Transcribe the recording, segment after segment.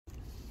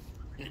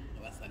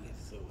Va a salir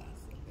su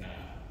vaso.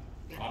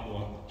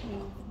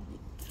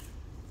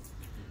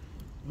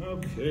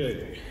 Ok,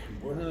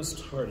 buenas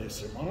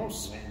tardes,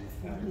 hermanos.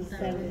 Buenas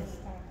tardes.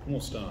 ¿Cómo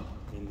están?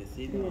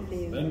 Bendecidos.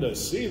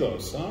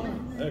 Bendecidos, ¿ah?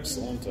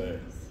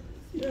 Excelente.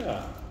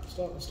 Yeah,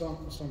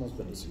 estamos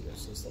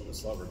bendecidos,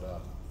 es la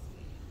verdad.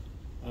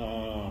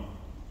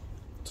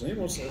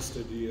 Tenemos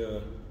este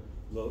día,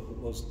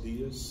 los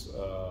días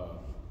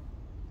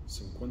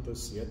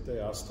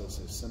 57 hasta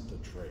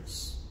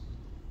 63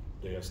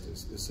 de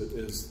estos. Es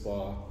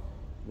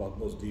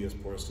los días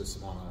por esta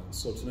semana.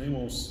 So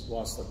tenemos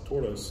las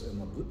lecturas en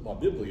la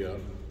Biblia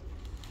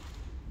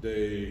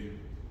desde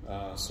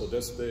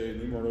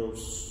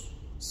Números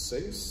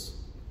 6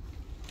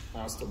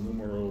 hasta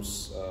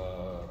Números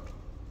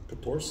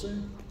 14,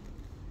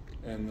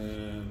 and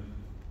then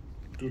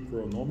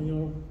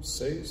Deuteronomio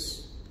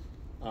 6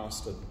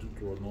 hasta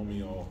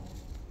Deuteronomio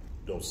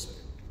 12.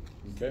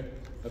 Okay?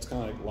 That's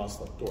kind of like las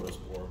lecturas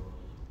por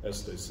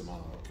esta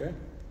semana, okay?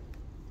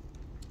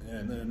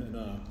 And then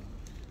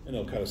en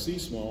el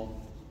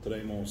Catecismo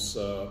tenemos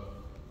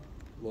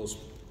los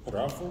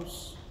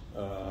párrafos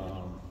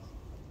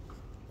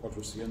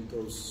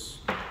 402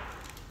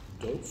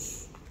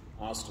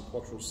 hasta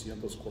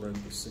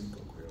 445,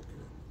 creo que.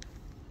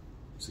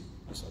 Sí,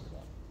 es la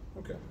verdad.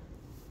 Okay.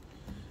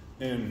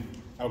 En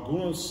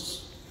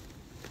algunas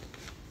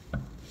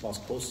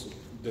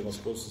de las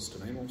cosas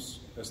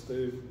tenemos esta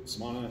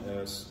semana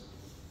es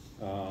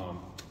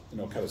en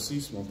el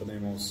Catecismo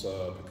tenemos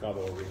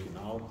pecado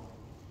original.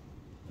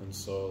 And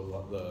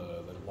so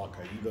la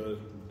caída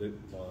de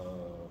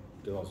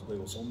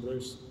los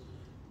hombres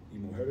y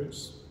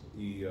mujeres,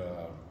 y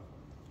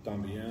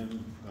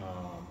también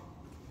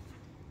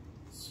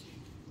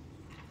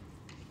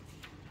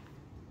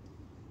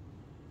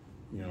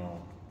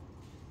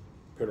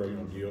pero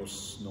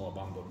Dios no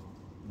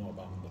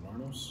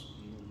abandonarnos,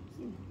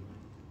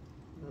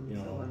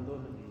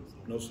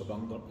 nos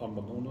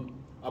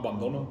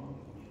abandona,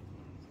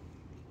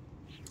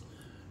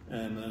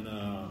 and then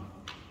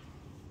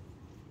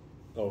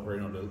el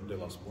reino de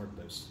las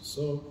muertes.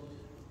 So,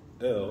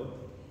 Él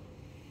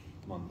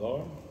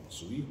mandó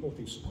su Hijo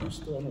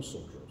Jesucristo a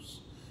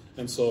nosotros.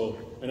 And so,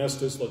 en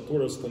estas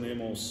lecturas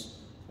tenemos,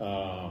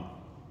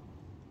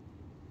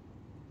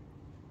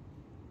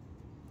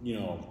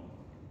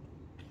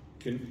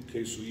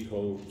 que su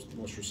Hijo,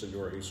 Nuestro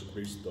Señor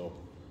Jesucristo,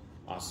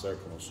 haga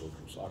con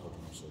nosotros,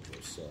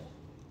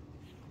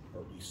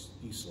 or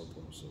hizo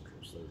con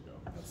nosotros. There you go.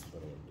 That's the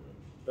better way to do it.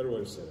 Better way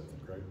to say it, I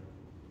think, right?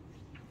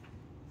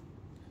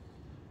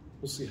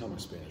 We'll see how my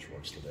Spanish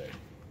works today.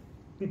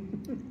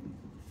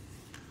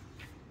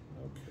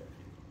 Okay.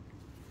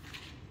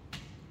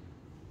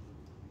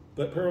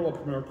 Pero la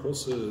primera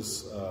cosa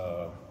es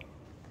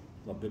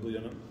la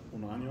Biblia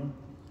un año.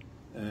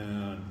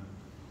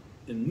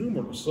 En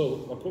números,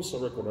 so la cosa a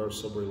recordar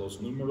sobre los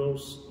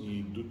números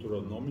y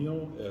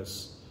Deuteronomio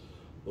es,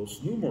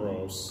 los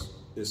números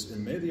es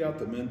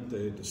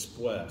inmediatamente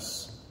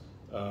después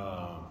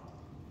la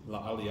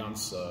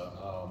alianza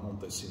al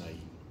monte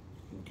Sinaí.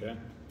 Okay?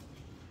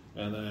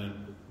 And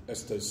then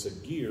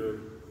seguir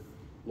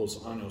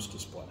los años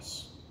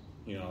después.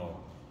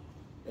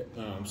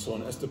 So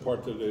en esta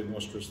parte de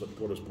nuestras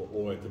lecturas por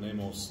hoy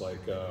tenemos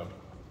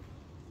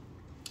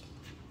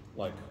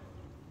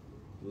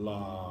la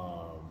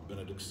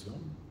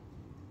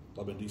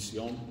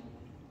bendición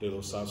de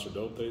los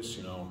sacerdotes,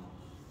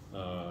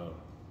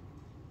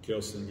 que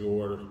el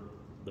Señor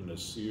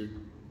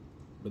bendecirte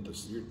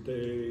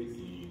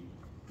y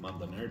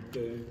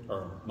mantenerte.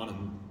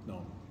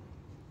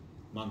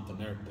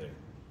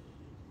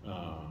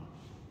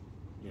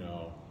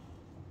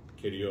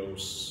 Que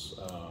Dios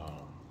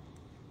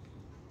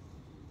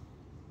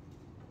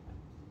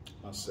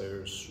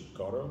hacer su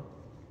cara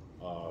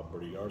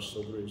brillar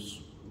sobre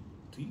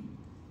ti.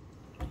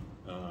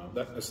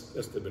 That is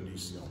esta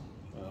bendición.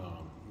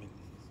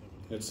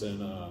 It's in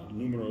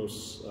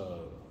Números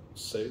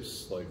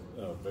 6,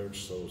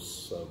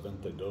 versos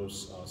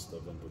 22 hasta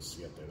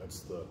 27.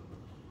 That's the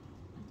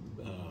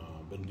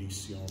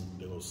bendición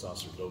de los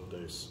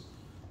sacerdotes.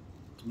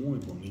 It's muy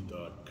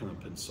bonita kind of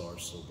pensar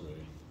sobre,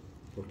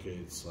 porque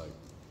it's like,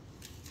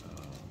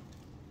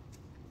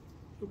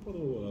 yo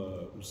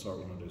puedo usar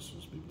una de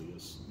sus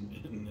Biblias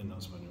en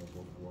español,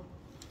 por favor.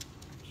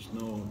 Just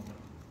no,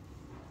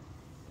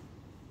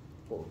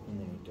 por un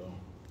momento,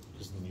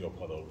 because then yo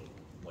puedo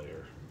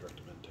leer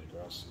directamente.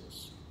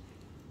 Gracias.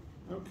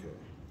 Okay.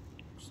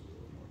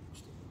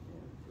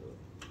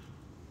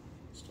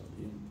 Está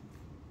bien.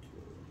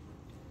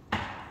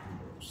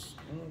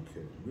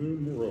 Okay,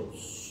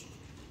 Numeros.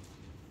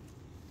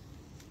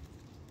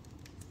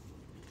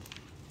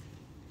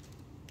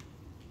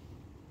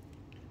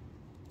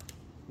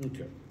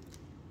 Okay.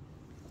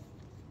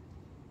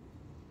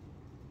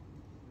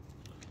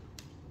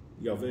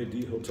 Yahvé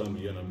dijo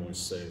también a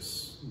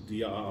Moisés,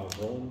 di a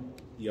Aarón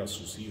y a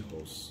sus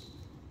hijos,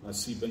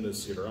 así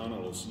bendecirán a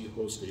los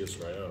hijos de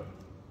Israel.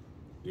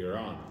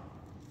 Dirán,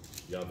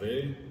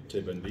 Yahvé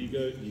te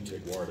bendiga y te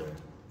guarde.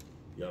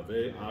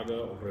 Yahvé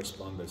haga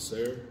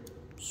resplandecer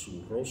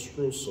su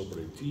rostro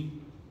sobre ti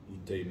y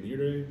te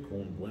mire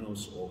con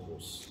buenos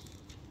ojos.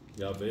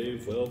 Yahvé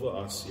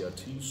vuelva hacia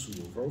ti su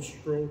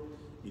rostro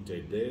y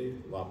te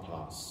dé la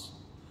paz.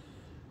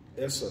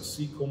 Es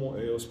así como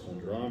ellos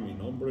pondrán mi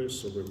nombre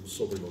sobre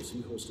los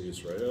hijos de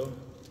Israel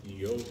y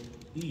yo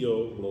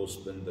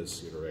los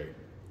bendeciré.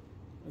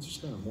 It's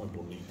just kind of muy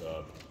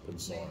bonita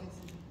pensar.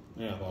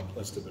 Yeah,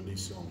 esta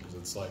bendición, because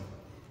it's like,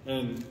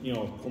 and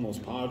con los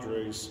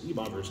padres y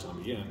madres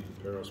también,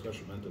 pero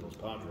especialmente los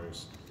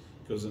padres,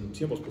 because en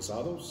tiempos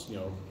pasados,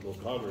 los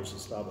padres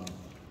estaban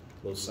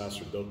los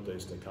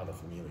sacerdotes de cada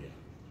familia.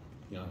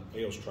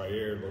 Ellos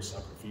traer los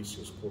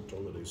sacrificios por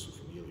toda de su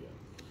familia.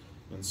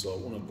 And so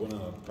una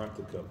buena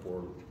práctica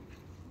por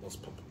los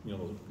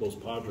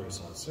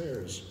padres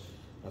hacer es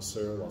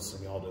hacer la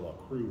señal de la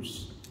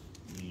cruz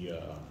y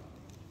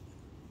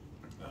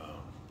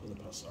 ¿puede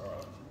pasar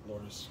a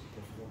Lourdes,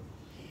 por favor?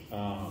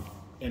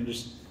 And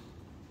just,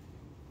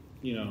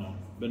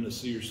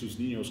 bendecir sus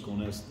niños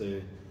con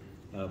esta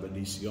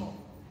bendición.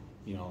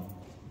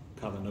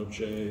 Cada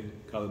noche,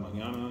 cada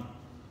mañana,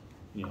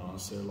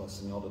 hacer la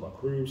señal de la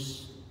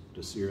cruz,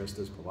 decir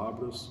estas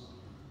palabras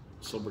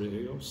sobre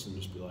ellos, and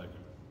just be like,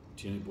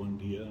 tiene buen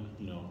día,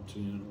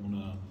 tienen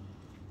una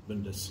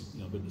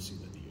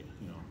bendecida día,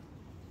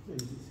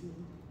 Bendición.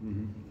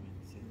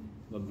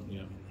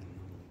 Yeah.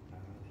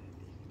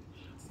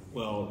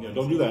 Well,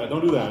 don't do that,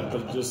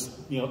 but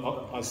just,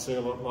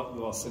 hacer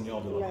la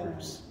señal de la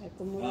cruz.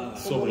 Como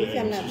Sobre dice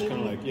en ellos, la just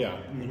kind of Biblia. like,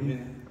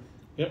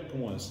 yeah,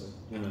 como ese,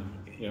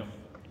 yeah.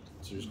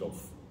 So just go,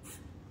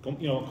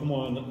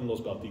 como en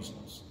los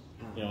bautismos,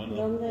 en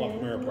la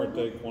primera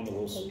parte, cuando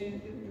los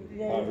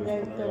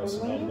padres ponen la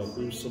señal de la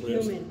cruz sobre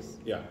ellos, Números.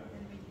 yeah,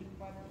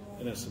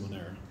 en esa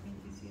manera.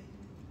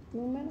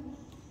 Números.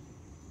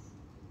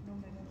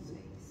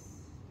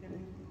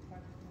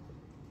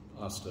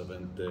 Hasta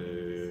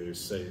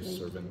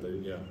 26 or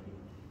 20, yeah.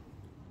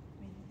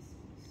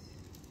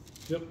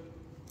 Yep.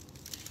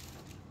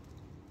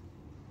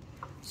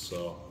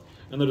 So,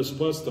 and then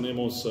después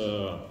tenemos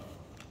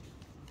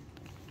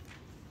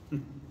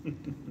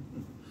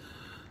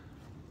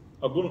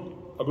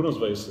algunas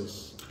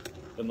veces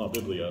en la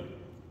Biblia,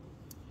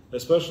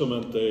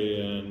 especialmente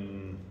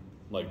en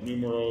like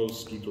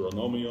Numeros,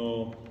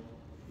 Deuteronomio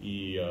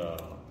y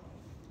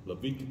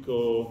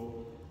Levítico,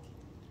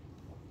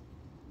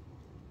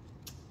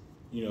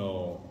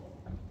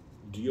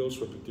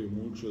 Dios repitió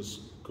muchas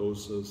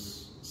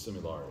cosas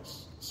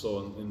similares.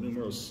 So en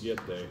Números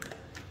 7,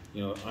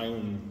 hay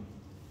un,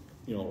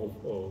 hay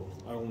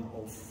un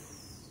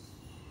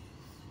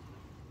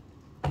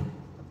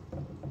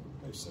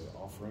I say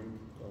offering,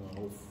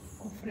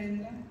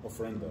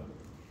 ofrenda.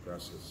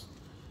 Gracias.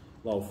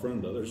 La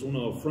ofrenda. There's una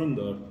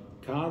ofrenda.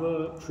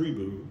 Cada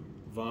tribu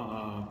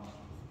va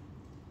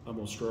a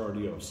mostrar a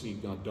Dios y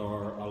a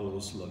dar a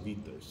los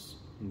levitas.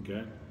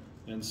 Okay?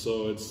 And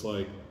so it's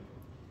like,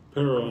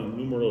 pero en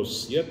número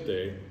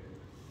 7,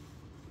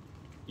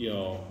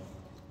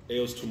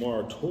 ellos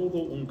tomaron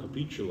todo un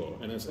capítulo.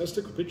 And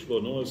este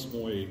capítulo no es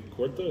muy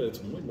corta,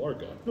 es muy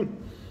larga.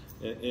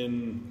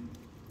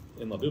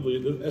 in la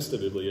Biblia, esta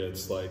Biblia,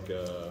 it's like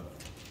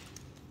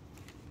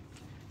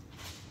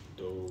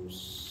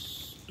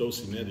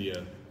dos y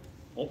media,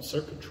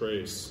 cerca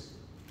 3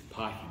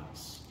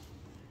 páginas.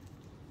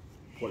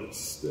 Por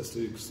este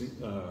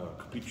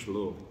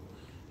capítulo.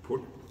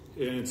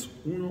 And it's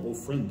una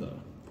ofrenda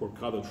por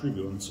cada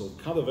tribu. And so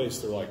cada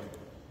vez they're like,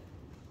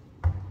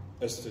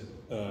 jefe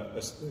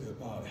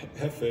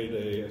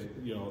de,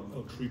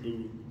 el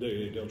tribu,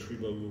 del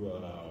tribu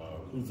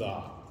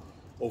Judá,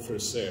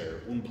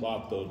 ofrecer un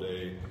plato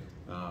de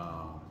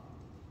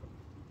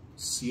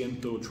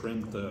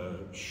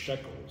 130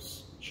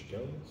 shekels,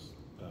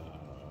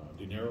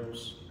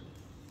 dineros,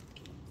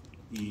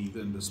 y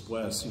then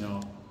después,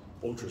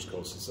 otras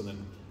cosas. And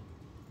then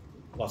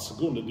la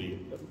segunda día,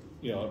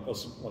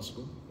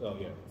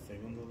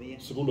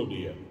 segundo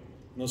día.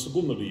 No,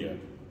 segundo día,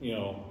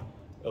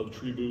 el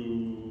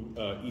tribu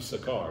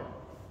Isaacar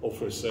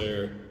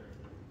ofrecer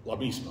la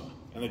misma.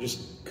 And they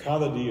just,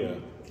 cada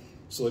día,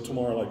 so they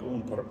tomaron like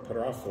un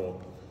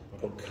párrafo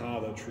por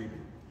cada tribu.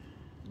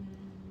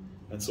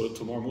 And so it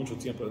tomaron mucho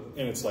tiempo,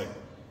 and it's like,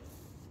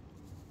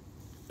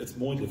 it's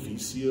muy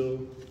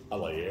difícil a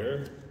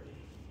leer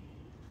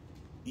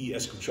y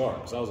escuchar.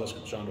 Because I was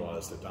escuchando a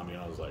este también,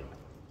 I was like,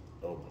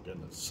 oh my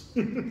goodness.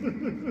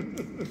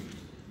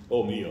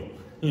 Oh mío,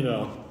 And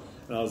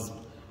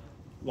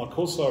la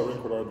cosa a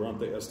recordar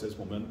durante estos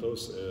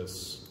momentos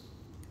es,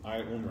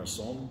 hay una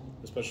razón,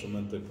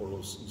 especialmente por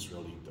los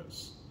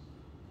israelitas.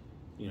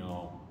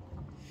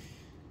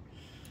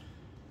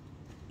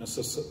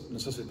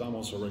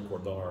 Necesitamos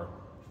recordar,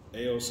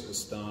 ellos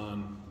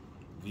están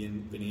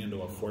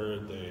viniendo afuera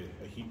de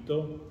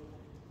Egipto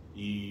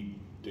y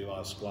de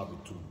la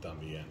esclavitud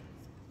también.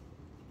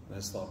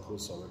 Es la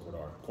cosa a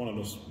recordar.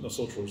 Cuando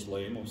nosotros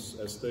leemos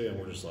and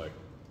we're just like,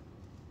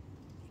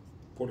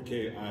 ¿por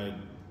qué hay,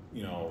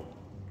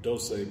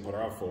 12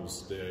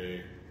 párrafos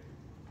de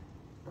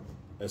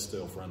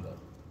esta ofrenda?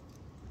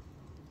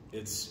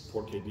 it's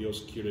porque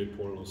Dios quiere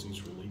por los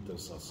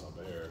israelitas a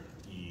saber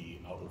y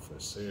a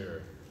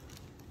ofrecer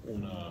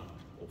una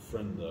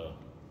ofrenda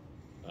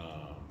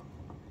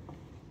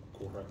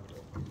correcto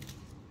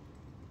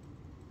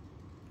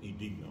y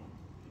digno.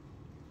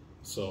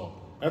 So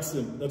that's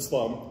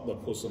la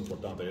cosa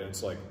importante.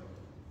 It's like,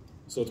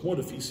 so it's more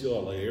difícil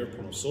a leer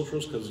por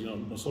nosotros because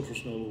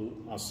nosotros no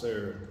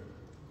hacer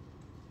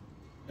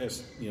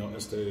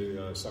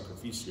este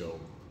sacrificio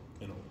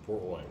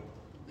por hoy.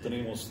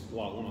 Tenemos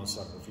un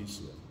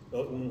sacrificio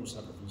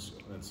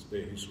es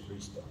de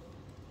Jesucristo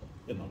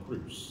en la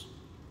cruz.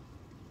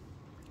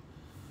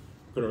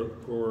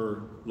 Pero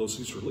por los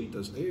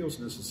israelitas, ellos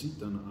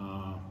necesitan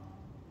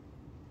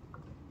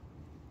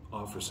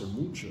ofrecer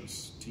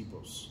muchos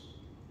tipos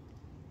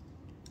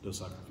de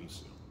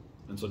sacrificio.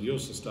 Entonces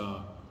Dios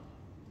está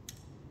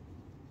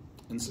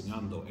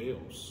enseñando a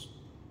ellos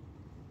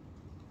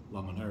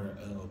la manera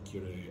Él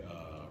quiere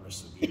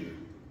recibir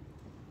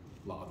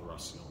la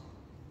adoración.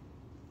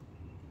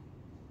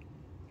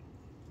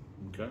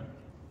 Okay?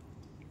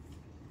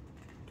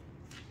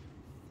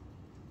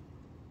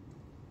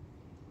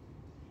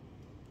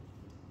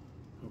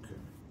 Okay.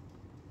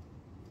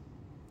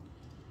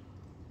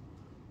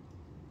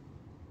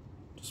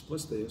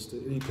 Después de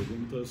 ¿hay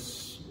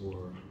preguntas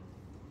o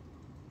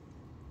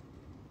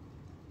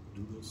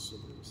dudas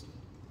sobre esto?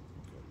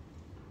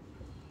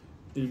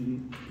 Okay.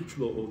 En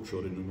capítulo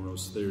 8 de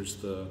Números, there's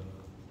the,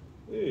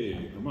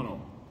 hey, hermano,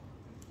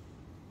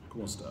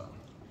 ¿cómo está?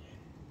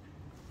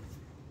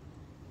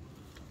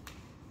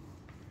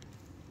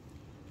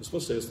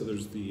 Después de esto,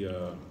 there's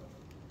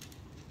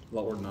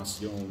la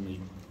ordenación y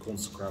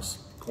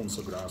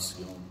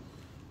consagración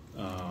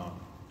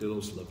de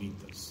los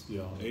levitas.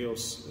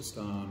 Ellos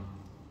están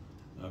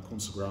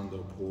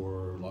consagrando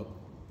por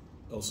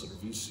el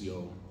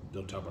servicio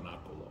del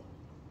tabernáculo.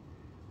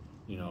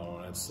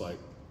 And it's like,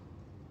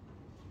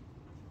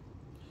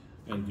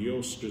 and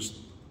Dios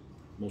just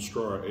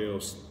mostró a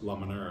ellos la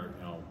manera,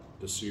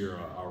 decir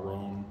a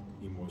Aarón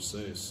y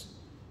Moisés,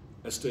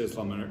 esta es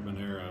la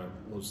manera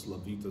los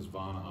levitas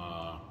van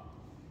a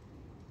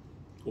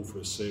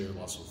ofrecer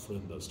las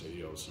ofrendas de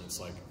Dios. And it's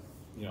like,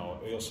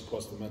 ellos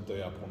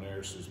supuestamente a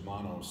poner sus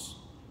manos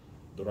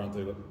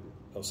durante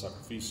el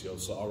sacrificio.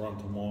 So Aarón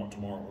tomar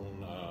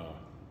un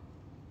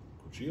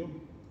cuchillo,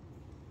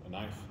 a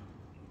knife,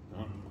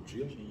 ¿no? Un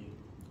cuchillo.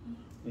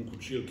 Un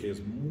cuchillo que es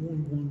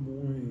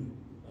muy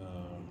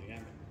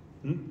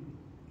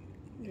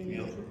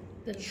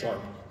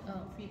sharp.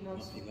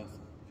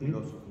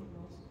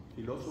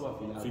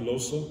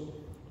 Filoso.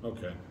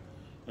 Okay.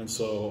 And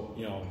so,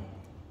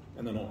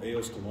 and then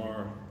ellos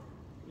tomar,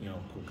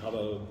 con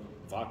cada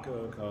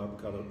vaca,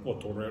 cada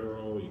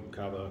torero y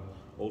cada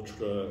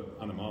otro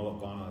animal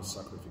van a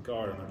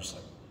sacrificar, and they're just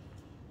like,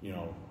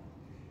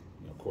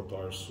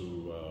 cortar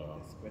su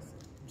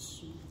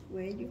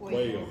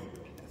cuello.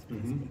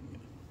 Mm-hmm.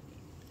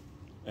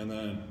 And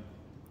then,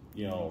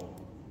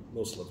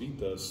 los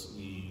levitas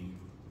y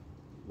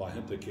la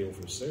gente que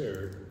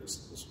ofrecer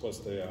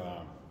después de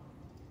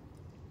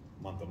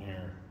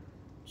mantener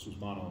sus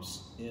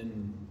manos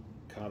en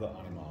cada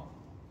animal.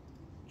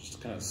 Just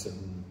kind of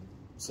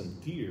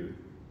sentir,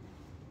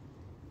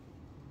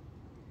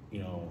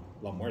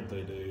 la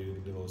muerte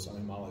de los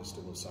animales,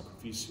 de los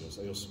sacrificios.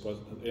 Ellos,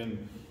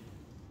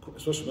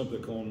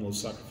 especialmente con los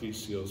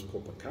sacrificios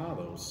por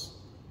pecados,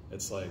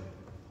 it's like,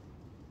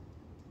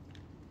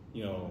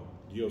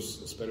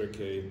 Dios espera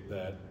que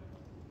that,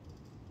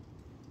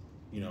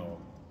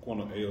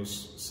 cuando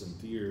ellos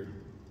sentir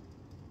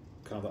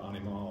cada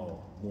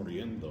animal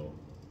muriendo,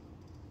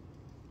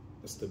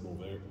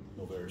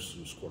 mover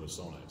sus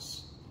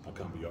corazones, a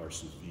cambiar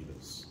sus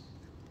vidas,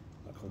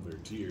 a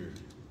convertir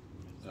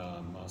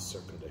más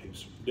cerca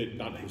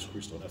not de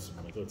Jesucristo en este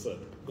momento,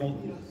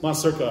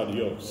 más cerca a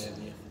Dios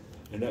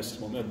en este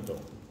momento.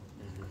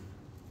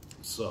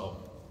 So,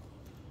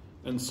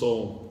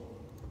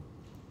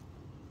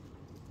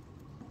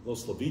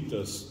 los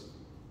levitas,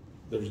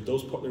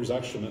 there's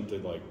actually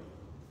like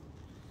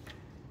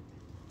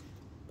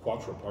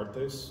cuatro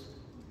partes,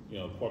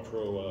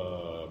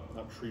 cuatro,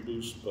 not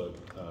tribus, but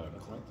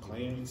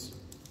clans.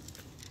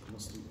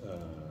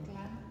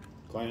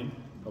 Clan?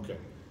 Okay.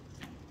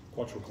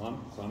 Cuatro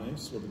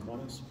clanes? What are the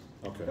clanes?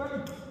 Okay.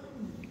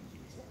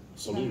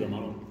 Salud,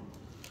 hermano.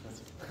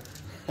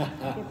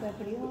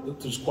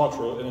 There's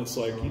cuatro, and it's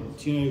like,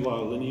 tiene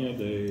la línea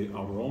de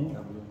Aarón,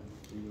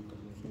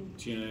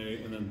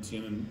 and then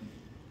tienen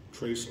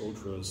tres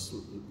otras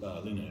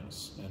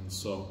líneas. And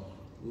so,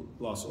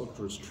 las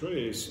otras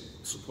tres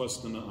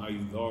supuestan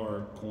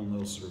ayudar con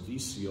el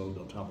servicio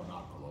del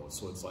tabernáculo.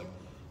 So it's like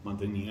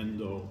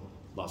manteniendo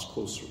las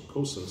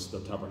cosas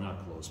del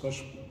tabernáculo,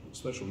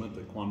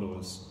 especialmente cuando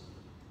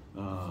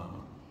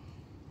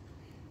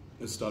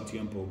está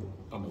tiempo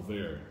a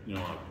mover,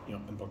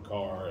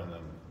 empacar and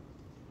then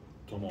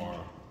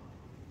tomar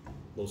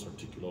los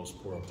artículos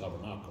por el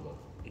tabernáculo.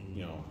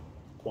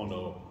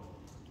 Cuando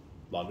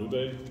la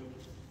nube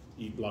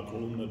y la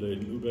columna de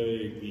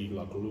nube y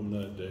la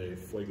columna de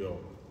fuego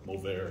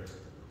mover,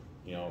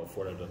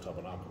 fuera del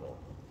tabernáculo.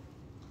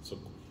 So,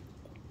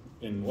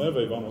 En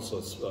 9 vamos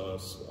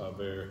a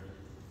ver,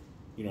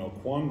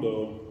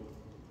 cuando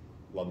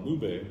la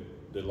nube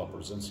de la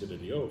presencia de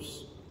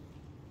Dios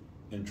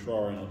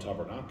entrar en el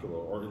tabernáculo,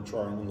 o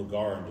entrar en un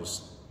lugar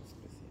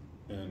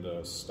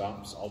and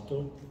stops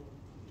alto.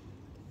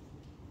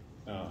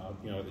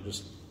 It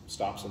just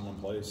stops in one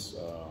place.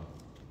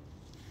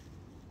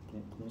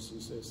 ¿Cómo se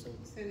dice eso?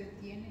 Se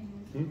detiene en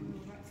un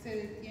lugar. Se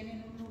detiene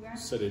en un lugar.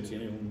 Se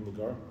detiene en un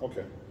lugar. Ok.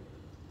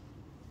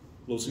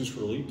 Los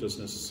israelitas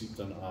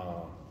necesitan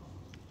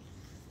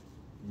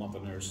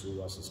mantener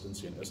su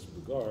asistencia en este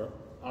lugar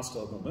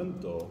hasta el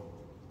momento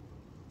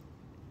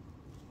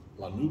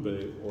la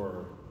nube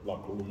o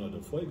la columna de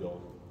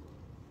fuego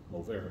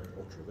mover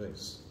otra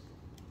vez.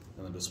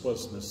 Y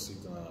después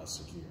necesitan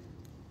seguir.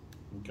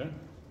 Ok.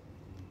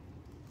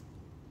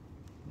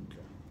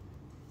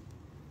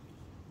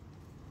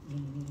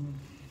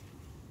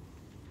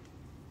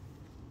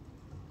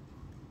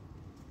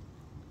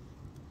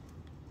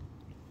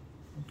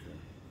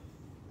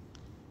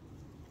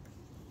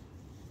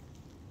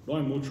 No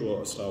hay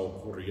mucho está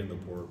ocurriendo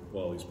por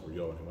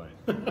yo, anyway.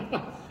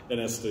 En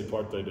esta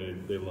parte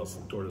de las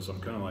lecturas, I'm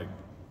kind of like,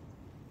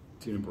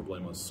 tienen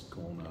problemas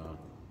con,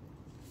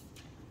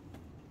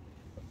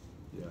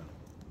 yeah.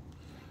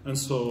 And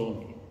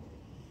so,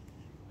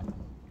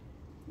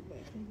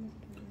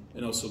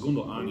 en el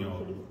segundo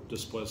año,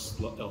 después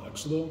del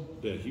éxodo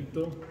de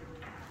Egipto,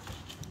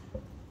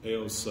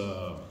 ellos,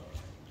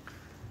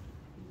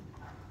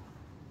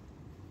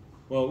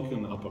 we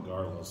can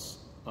apagar las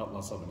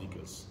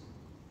abanicas.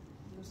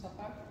 Los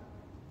apaga.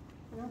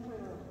 No,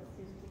 pero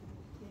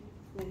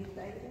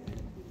necesita aire.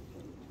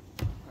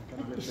 Acá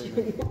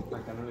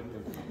no le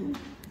tengo.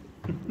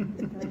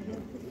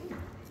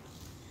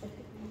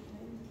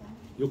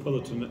 Yo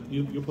puedo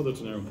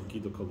tener un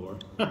poquito de calor.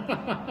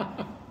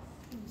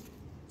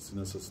 Si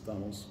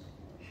necesitamos.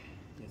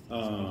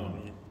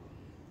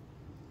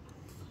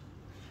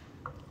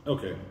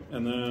 Okay,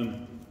 and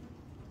then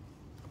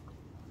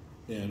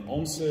en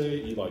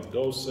 11 y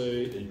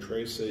 12 y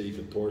 13 y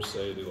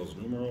 14 de los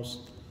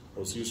números,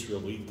 los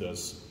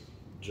israelitas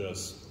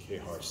just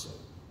quejarse.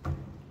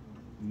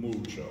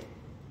 Mucho.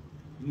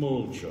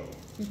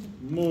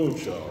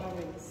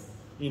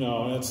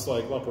 And it's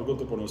like, la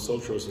pregunta por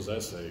nosotros es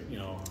ese,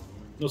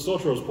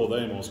 nosotros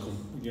podemos,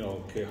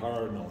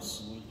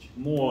 quejarnos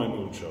muy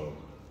mucho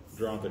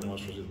durante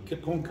nuestros días.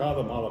 Con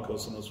cada mala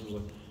cosa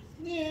nosotros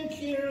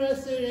quiero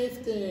hacer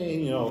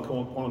este,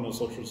 como cuando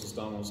nosotros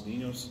estamos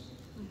niños.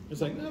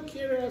 It's like, no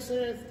quiero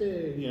hacer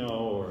este,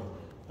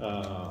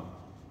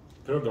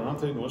 pero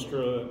durante nuestra,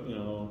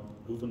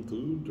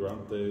 juventud,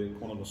 durante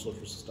cuando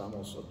nosotros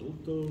estamos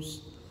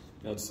adultos,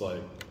 it's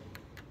like,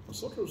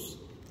 nosotros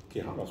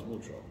quejamos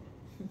mucho.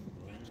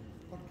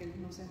 Porque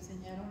nos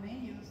enseñaron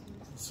ellos.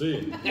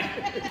 Sí.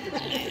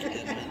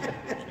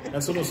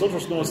 Entonces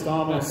nosotros no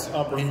estamos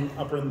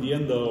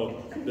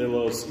aprendiendo de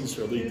los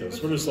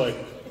israelitas. We're just like,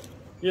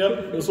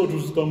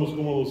 nosotros estamos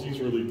como los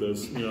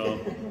israelitas,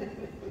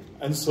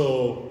 And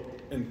so,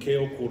 en qué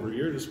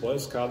ocurrir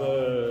después cada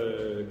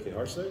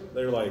quejarse?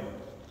 They're like,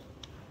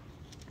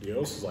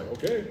 Dios is like,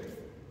 okay.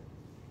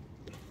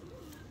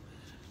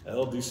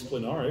 El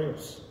disciplinar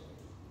ellos.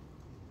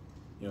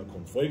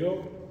 Con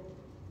fuego,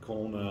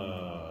 con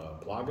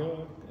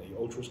plaga y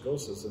otras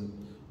cosas. Y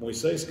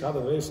Moisés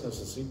cada vez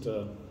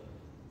necesita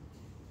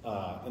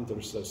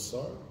interceder.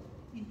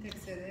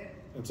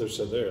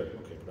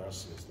 Ok,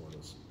 gracias,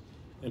 Lourdes.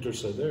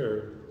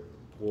 Interceder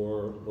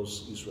por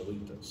los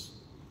israelitas.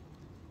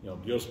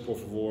 Dios, por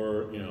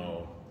favor,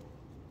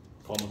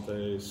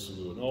 cálmate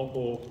su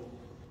enojo,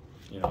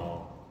 y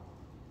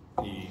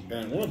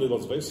en una de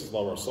las veces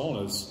la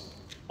razón es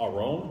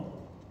Aarón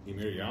y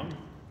Miriam,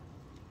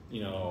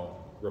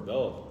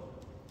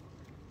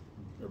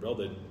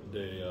 rebelde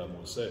de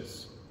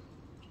Moisés,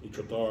 y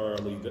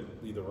tratar de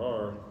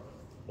liderar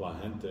la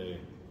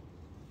gente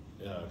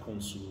con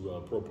su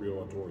propia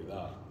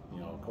autoridad,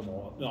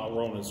 como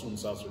Aarón es un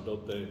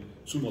sacerdote,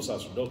 sumo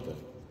sacerdote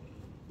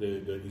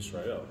de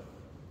Israel.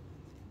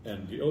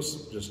 And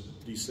Dios just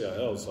dice a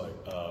él, it's like,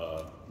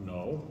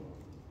 no,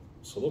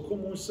 solo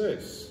con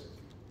Moisés.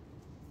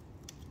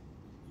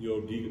 Yo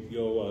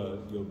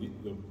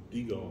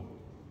digo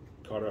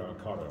cara a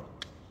cara,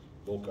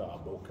 boca a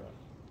boca,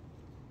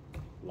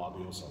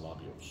 labios a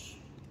labios.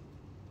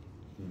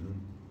 Mm-hmm.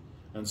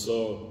 And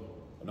so,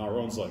 and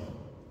Aaron's like,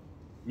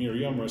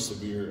 Miriam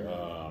recibir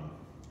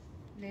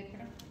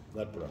lepra.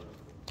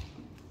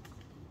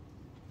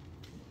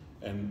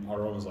 And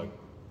Aaron's like,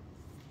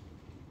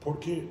 ¿por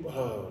qué?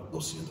 Lo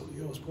siento,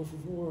 Dios, por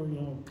favor,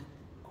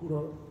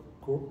 cura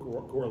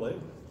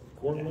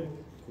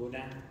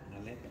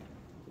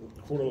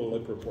la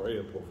lepra por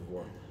ella, por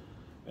favor.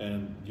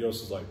 And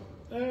Dios is like,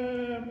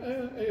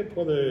 ella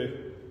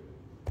puede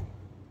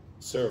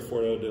ser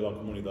fuera de la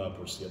comunidad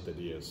por 7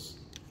 días.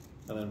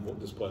 And then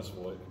después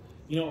voy.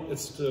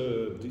 It's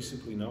to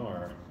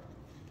disciplinar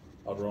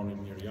a Aarón y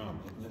Miriam.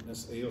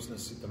 Ellos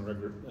necesitan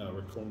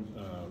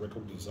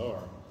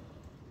recognizar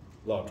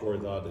la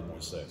autoridad de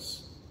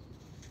Moisés.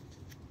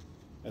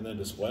 And then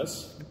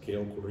después, ¿qué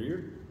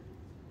ocurrir?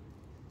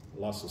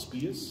 las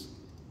espías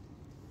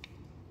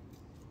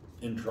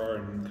entrar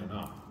en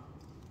Canaán.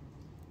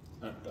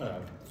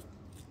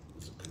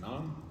 Is it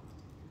Canaan?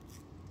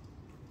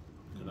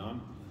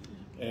 Canaan.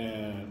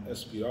 And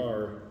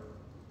espiar,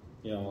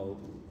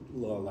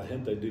 la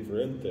gente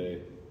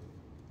diferente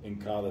en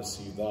cada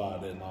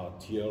ciudad, en la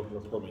tierra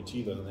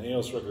prometida. And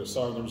ellos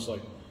regresaron, they're just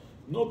like,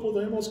 no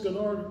podemos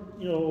ganar,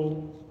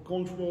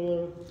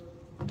 contra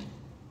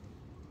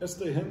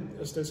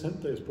estas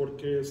gentes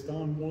porque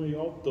están muy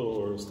alto,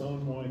 o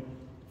están muy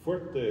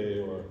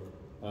fuerte, o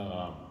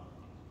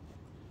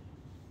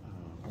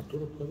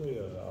Arturo puede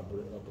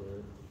abrir la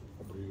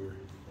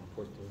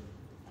puerta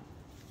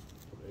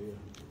por ella.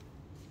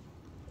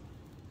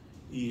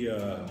 Y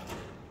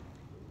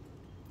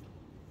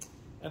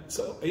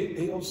so,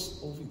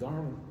 ellos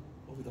olvidaron,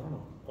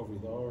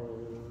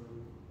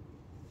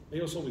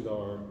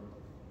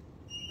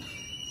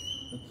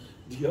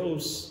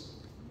 Dios,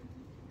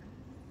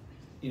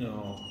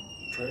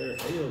 traer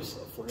ellos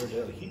fuera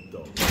de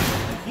Egipto.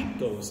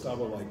 Egipto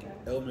estaba like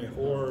el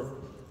mejor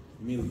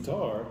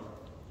militar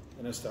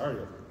en esta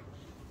área.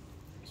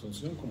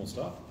 Asunción, ¿cómo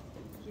está?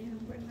 Bien,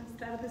 buenas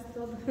tardes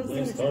todos.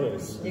 Buenas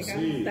tardes.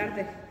 Llegamos Sí.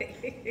 tarde.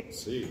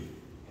 Sí.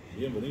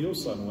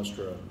 Bienvenidos a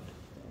nuestra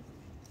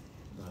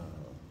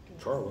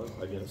charla,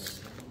 I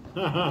guess.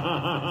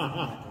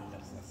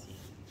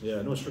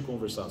 Yeah, nuestra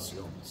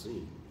conversación,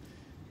 sí.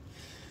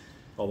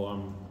 Although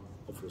I'm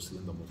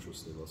ofreciendo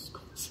muchos de las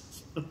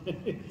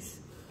conversaciones.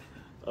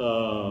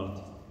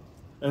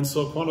 And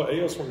so cuando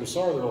ellos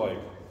regresaron, they're like,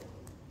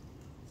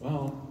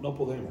 well, no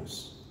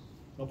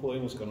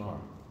podemos ganar.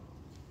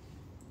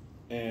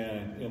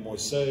 And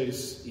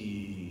Moisés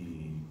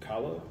y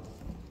Caleb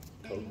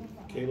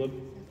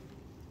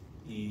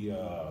y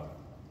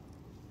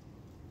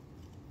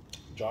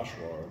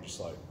Joshua are just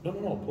like, no,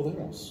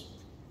 podemos.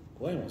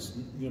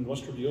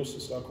 Nuestro Dios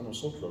está con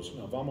nosotros.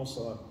 Vamos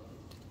a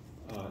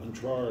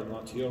entrar en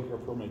la tierra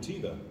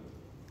prometida.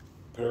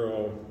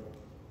 Pero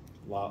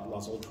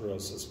las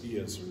otras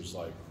espías are just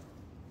like,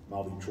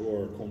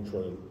 maldichor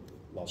contra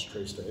las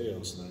tres de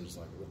ellos. And then it's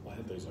like, la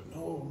gente is like,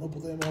 no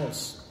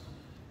podemos.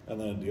 And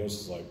then Dios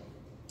is like,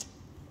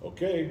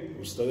 okay,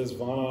 ustedes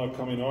van a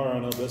caminar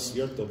en el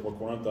desierto por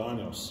 40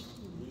 años.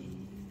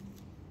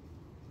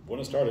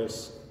 Buenas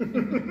tardes.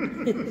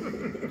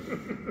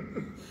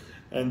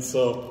 And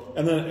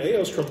then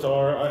ellos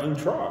tratar a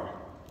entrar.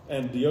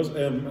 And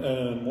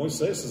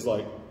Moisés is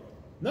like,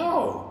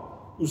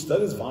 no,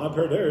 ustedes van a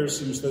perder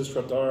si ustedes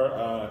tratar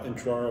a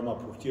entrar en la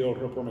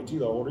tierra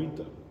prometida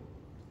ahorita.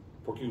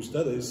 Porque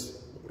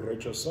ustedes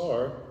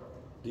rechazar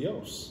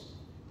Dios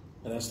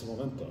en este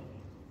momento.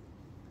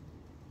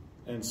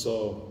 And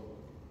so,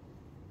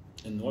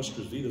 en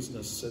nuestras vidas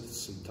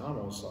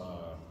necesitamos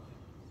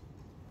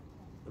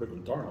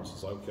preguntarnos,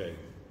 es like, okay,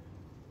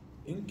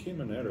 ¿en qué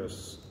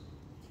maneras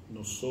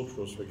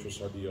nosotros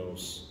rechazar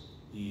Dios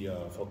y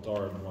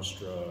faltar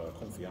nuestra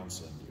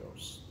confianza en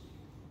Dios?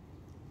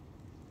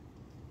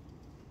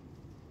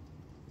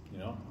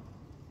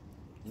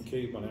 ¿En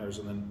qué maneras?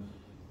 And then,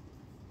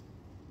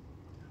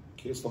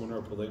 ¿qué es la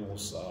manera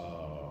podemos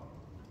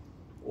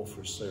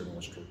ofrecer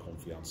nuestra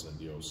confianza en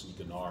Dios y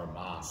ganar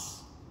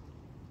más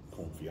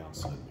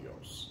confianza en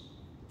Dios?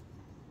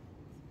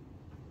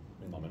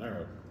 En la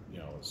manera,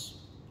 es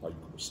la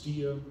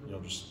Eucaristía,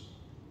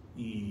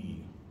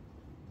 y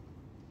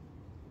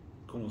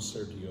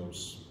conocer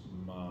Dios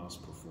más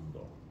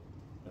profundo,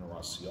 en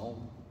oración,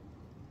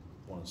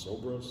 buenas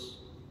obras,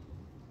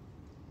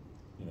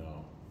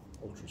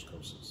 otras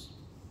cosas,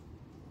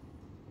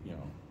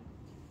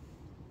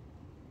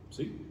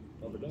 ¿sí?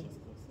 ¿La verdad?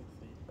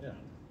 Yeah.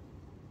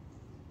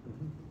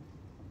 Mm-hmm.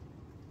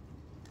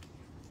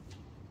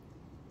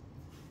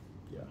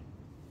 Yeah.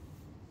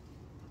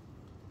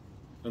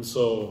 And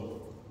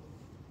so,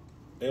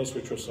 ellos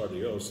rechazar a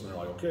Dios, and they're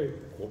like, okay,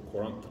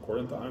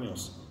 40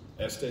 años,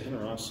 esta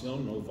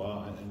generación no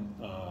va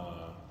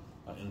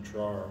a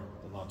entrar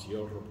en la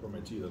tierra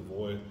prometida,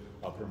 voy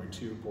a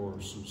permitir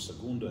por su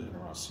segunda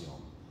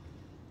generación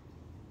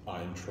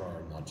a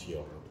entrar en la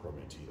tierra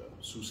prometida.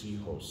 Sus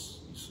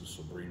hijos y sus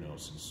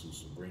sobrinos y sus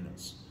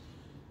sobrinas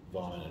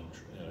van a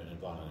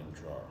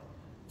entrar.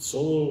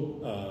 Solo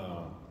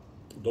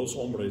 2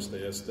 hombres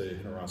de esta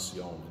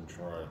generación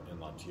entrar en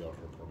la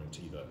tierra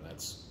prometida. And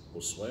that's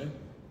Josué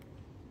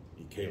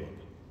y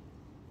Caleb.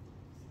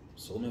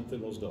 Solamente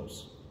los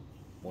 2.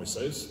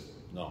 Moisés,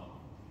 no.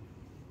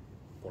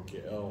 Porque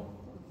él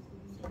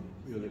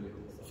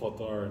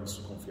faltar en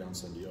su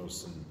confianza en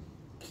Dios en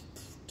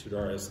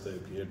tirar esta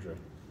piedra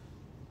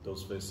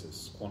 2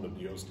 veces. Cuando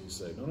Dios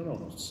dice,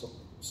 no,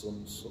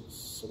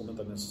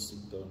 solamente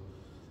necesito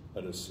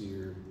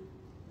decir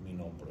mi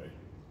nombre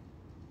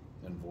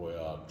y voy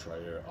a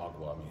traer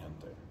agua a mi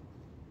gente.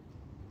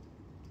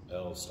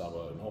 Él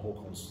estaba enojo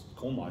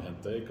con la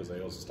gente porque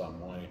ellos están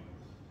muy,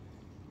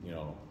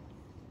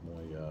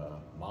 muy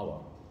mala.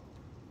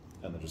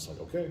 And they're just like,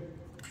 okay.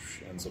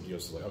 And so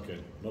Dios is like,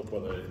 okay, no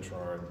puede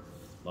entrar en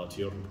la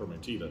tierra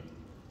prometida.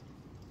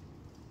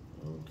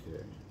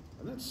 Okay.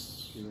 And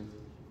that's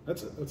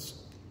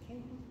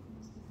 ¿Qué?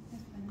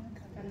 Español,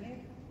 Caleb.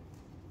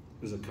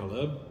 Is it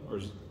Caleb? Or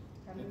is,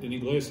 Caleb. in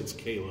inglés it's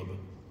Caleb.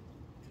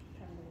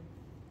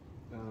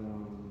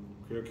 Caleb.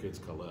 Creo que it's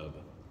Caleb.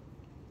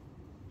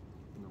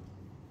 No.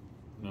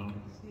 No?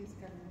 Sí, es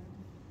Caleb.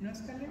 ¿No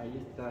es Caleb? Ahí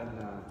está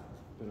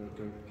pero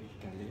creo que es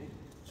Caleb.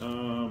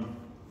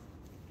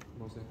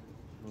 No sé.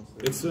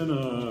 It's in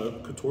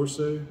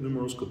 14,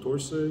 Numeros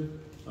 14,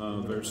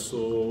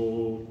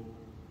 verso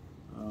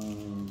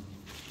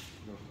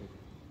Creo que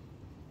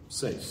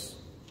 6.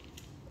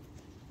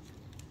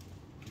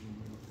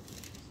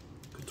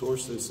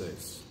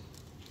 14:6.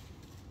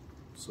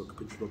 So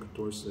capítulo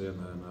 14 and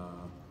then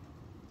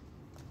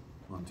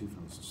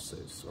Antiphons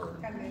 6 or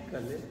Caleb.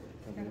 Caleb.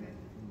 Caleb.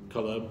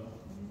 Caleb.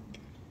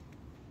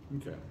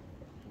 Okay.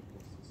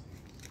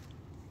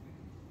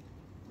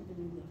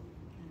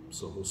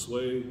 So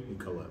Josué y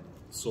Caleb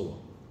solo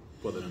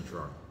pueden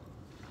entrar.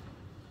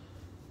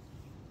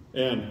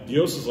 And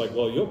Dios is like,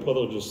 well, yo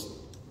puedo just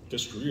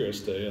destruir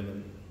este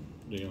and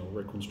then,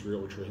 reconstruir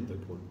otra gente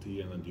por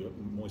ti. And then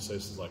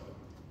Moises is like,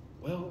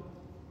 well,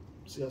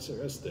 si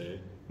hacer este.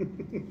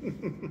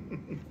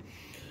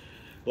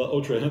 La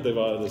otra gente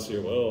va a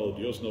decir, well,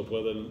 Dios no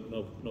puede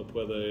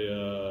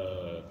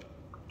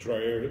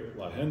traer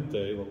la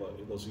gente,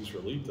 los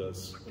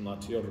Israelitas, en la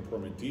tierra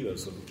prometida.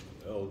 So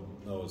él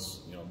no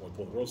es, muy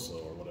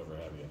poderoso or whatever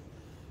have you.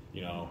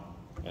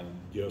 And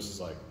Dios is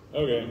like,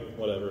 okay,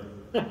 whatever.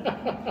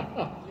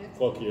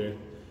 Fuck you.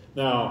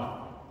 Now,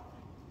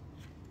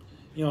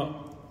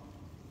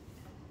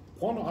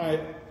 cuando hay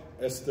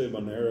esta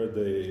manera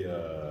de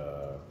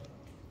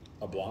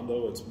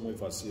hablando, it's muy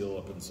fácil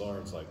a pensar,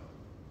 it's like,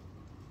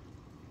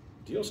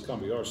 Dios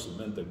cambiar su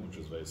mente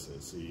muchas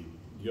veces. Y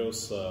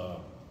Dios,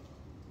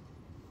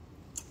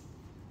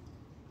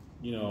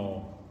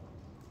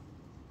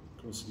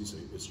 ¿cómo se dice?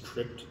 Is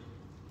tricked.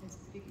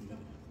 Estricto.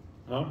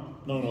 Huh?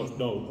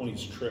 No, when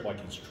he's tricked,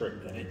 like he's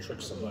tricked, when he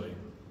tricks somebody.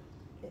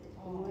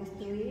 O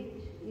instruir.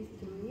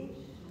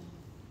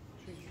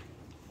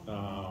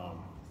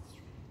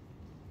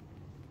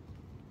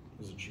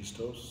 Is it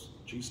chistos?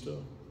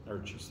 Chisto? Or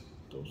chistos?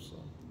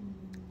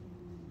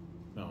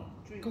 No.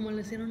 Como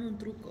le hicieron un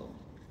truco,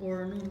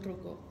 o no un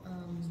truco,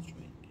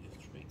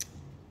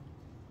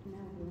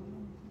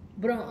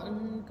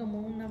 como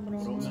una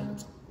broma.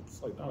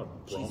 It's like not a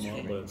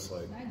broma, but it's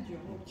like. Ah, yo,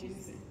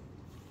 chiste.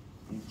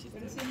 Un chiste.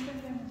 Pero siempre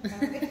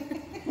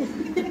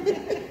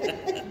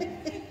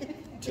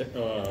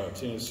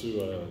Tiene su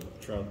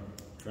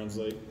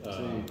translate.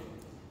 Sí.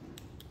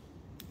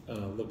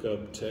 Look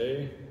up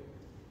te,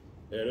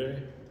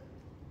 ere,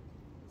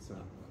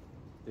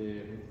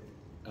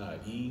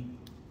 I,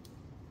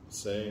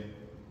 se,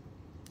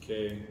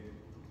 que,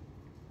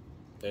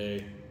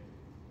 e,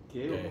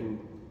 ¿Qué o Q?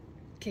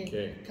 ¿Qué?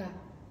 ¿Qué? K.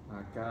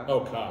 Ka. Acá.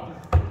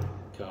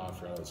 Ka, I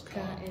forgot it's ka.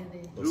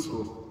 K-E-D. Let's see.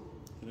 Truco.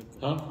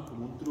 Huh?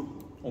 Como un truco.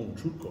 Oh, un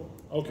truco.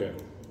 Okay,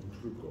 un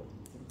truco.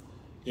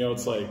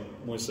 It's like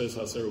Moises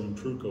hacer un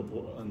truco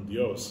en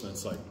Dios, and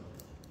it's like,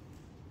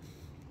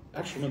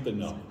 actualmente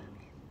no.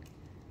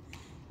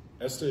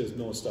 Este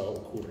no está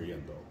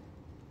ocurriendo.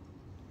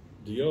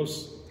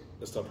 Dios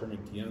está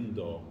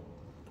permitiendo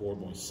por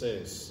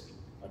Moisés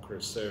a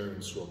crecer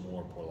en su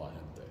amor por la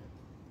gente.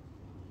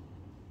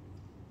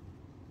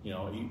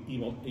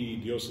 Y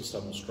Dios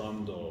está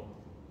mostrando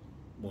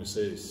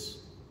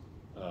Moisés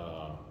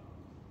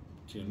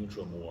tiene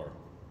mucho amor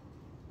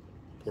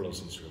por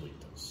los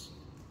Israelitas.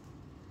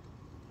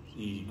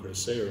 Y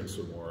crecer en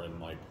su amor en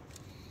like,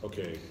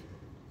 okay,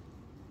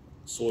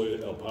 soy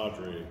el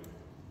padre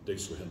de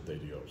su gente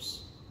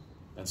Dios.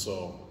 And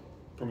so,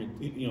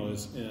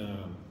 is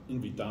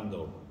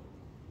invitando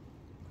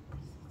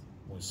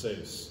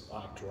Moisés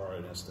a actuar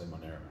en esta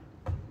manera.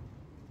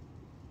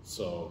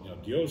 So,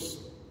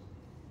 Dios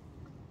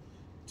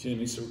tiene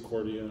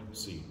misericordia,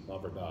 sí, la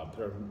verdad,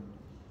 pero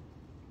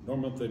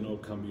normalmente no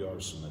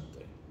cambiar su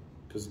mente.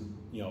 Because,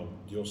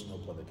 Dios no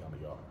puede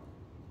cambiar.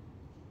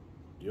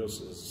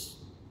 Dios es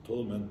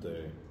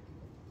totalmente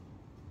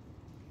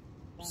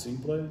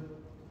simple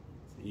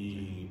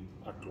y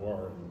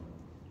actuar en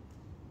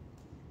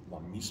la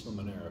misma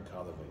manera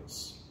cada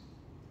vez.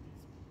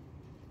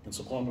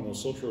 Entonces cuando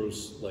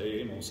nosotros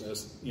leemos,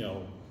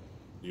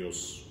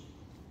 Dios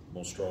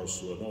mostrar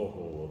su enojo,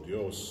 o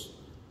Dios,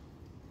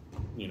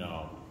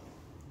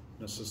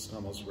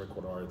 necesitamos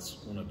recordar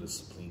es una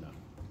disciplina.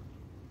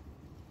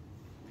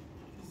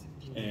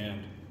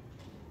 And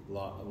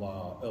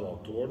el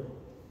autor,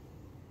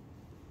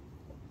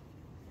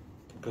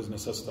 because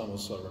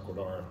necesitamos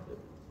recordar,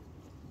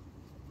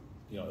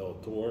 el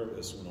autor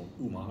es un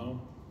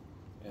humano,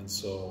 and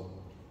so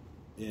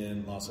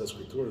en las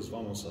escrituras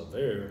vamos a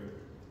ver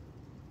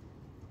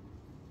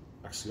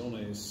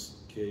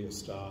acciones que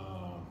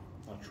está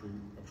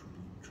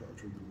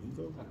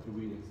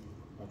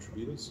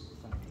atribuidas,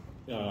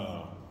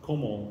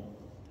 como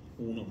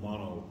un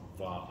humano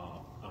va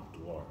a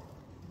actuar.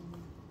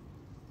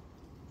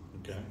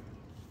 Okay?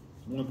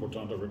 Es muy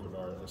importante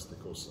recordar esta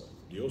cosa.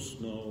 Dios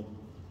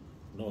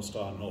no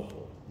está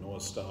enojo, no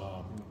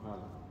está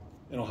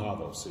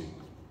enojado, sí.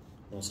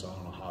 No está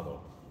enojado,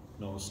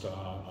 no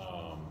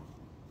está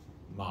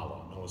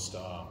malo, no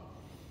está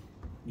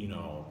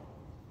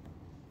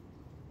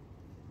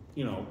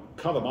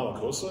cada mala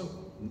cosa,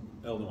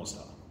 Él no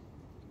está.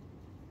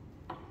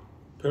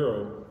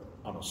 Pero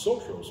a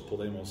nosotros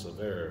podemos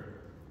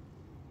ver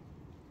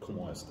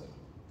como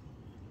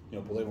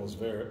podemos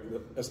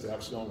ver esta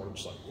acción where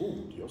it's like,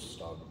 Dios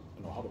está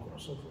enojado con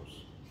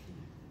nosotros.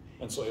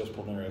 Entonces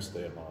poner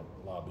en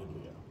la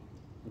Biblia.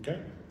 ¿Ok?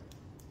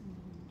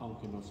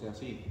 Aunque no sea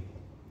así,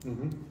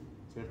 Ujú.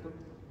 ¿cierto?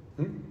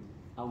 ¿Mm?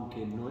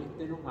 Aunque no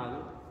esté enojado,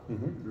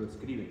 Ujú. lo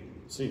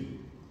escriben, Sí,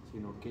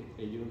 sino que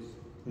ellos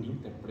Ujú.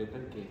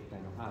 interpretan que está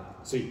enojado.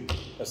 sí,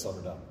 es la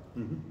verdad.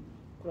 Ujú.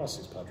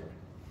 Gracias, Padre.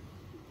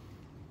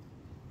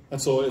 And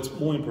so it's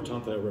muy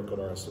importante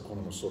recordar esto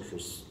cuando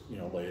nosotros,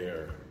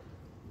 leer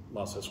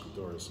las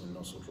escrituras y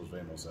nosotros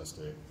vemos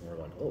we're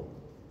like,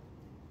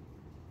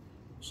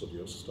 so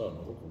Dios está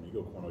enojado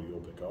conmigo cuando yo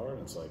pecar?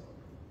 And it's like,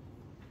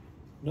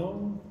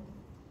 no,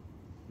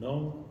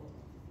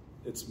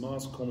 it's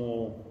más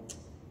como,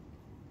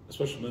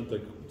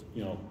 especialmente,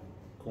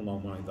 con la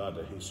humanidad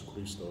de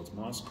Jesucristo, it's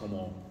más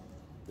como,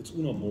 it's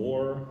un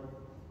amor,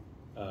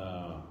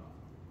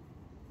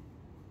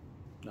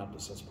 not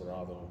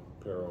desesperado,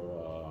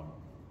 pero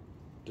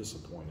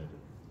disappointed.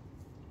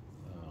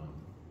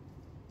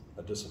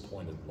 A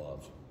disappointed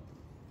love.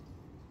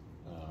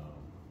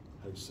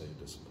 How do you say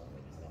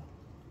disappointed? I don't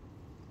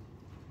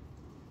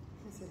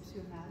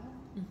Decepcionado.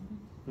 Mm-hmm.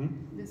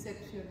 know.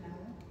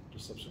 Decepcionado.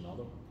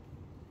 Decepcionado?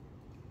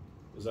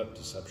 Is that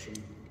deception?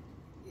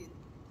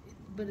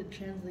 But it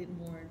translates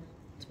more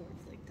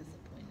towards like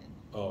disappointed.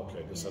 Oh,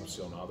 okay.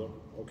 Decepcionado?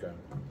 Okay.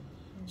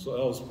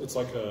 So it's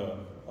like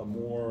a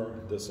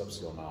more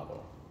decepcionado.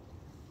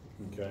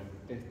 Okay?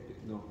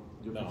 No,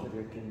 yo No.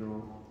 pensaría que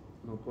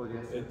no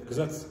podría ser.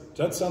 Because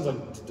that sounds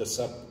like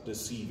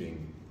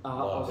deceiving.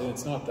 And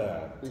it's not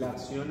that. La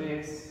acción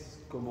es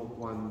como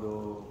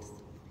cuando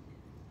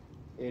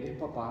eres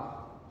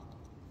papá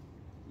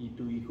y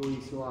tu hijo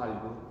hizo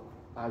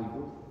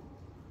algo,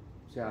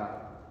 o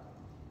sea,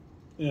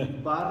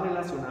 va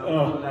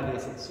relacionado con la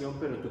decepción,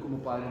 pero tú como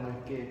padre no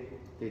es que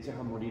te echas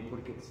a morir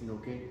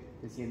sino que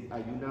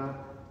hay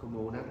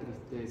como una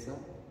tristeza,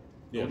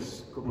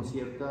 Yes. como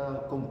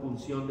cierta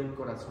compunción del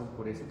corazón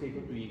por eso que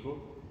hizo tu hijo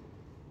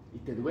y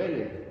te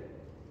duele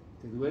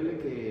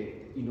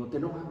y no te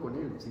enojas con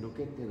él, sino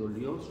que te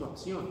dolió su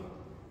acción.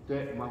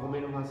 Entonces, más o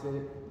menos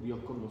hace Dios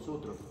con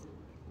nosotros.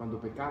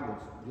 Cuando pecamos,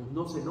 Dios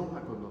no se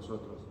enoja con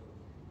nosotros.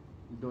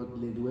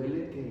 Le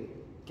duele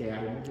que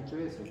hayamos hecho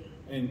eso.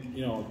 And,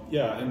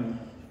 and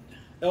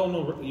Él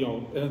no,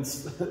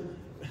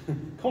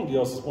 con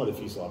Dios es muy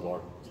difícil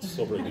hablar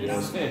sobre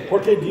Dios.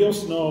 Porque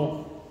Dios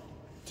no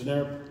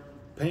tiene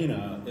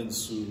pena en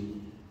su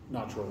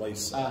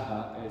naturaleza.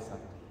 Ajá,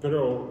 exacto.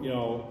 Pero,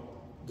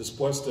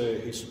 después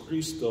de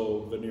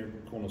Jesucristo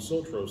venir con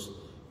nosotros,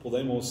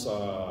 podemos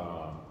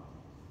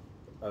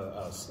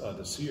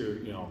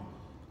decir,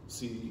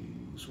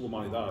 si su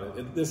humanidad,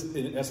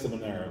 en esta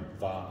manera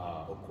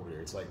va a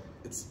ocurrir.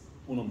 It's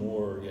un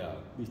amor,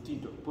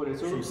 Distinto. Por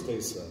eso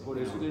tristeza.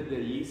 desde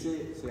allí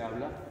se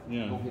habla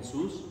con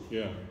Jesús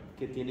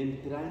que tiene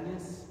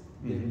entrañas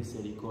de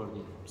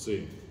misericordia.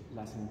 Sí.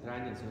 Las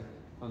entrañas,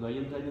 cuando hay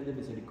entrañas de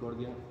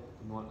misericordia,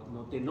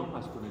 no te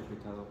enojas con el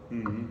pecado,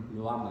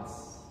 lo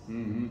amas.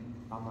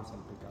 Amas al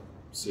pecado.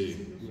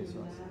 Sí. Y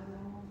eso hace.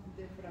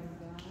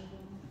 Defraudado.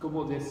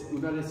 Como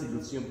una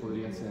desilusión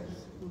podría ser.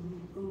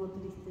 Como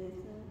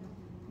tristeza.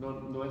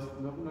 No es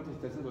una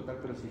tristeza total,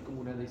 pero sí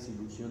como una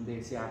desilusión de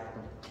ese acto.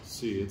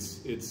 Sí,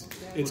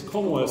 it's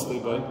como este, Ay,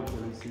 but ¿por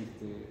qué lo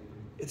hiciste?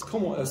 it's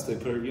como este,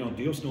 pero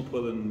Dios no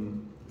puede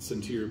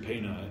sentir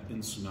pena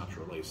en su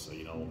naturaleza,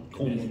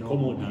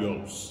 como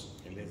Dios.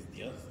 Él es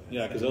Dios.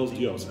 Yeah, because Él es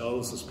Dios. Él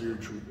es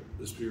espiritual,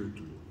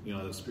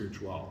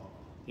 espiritual.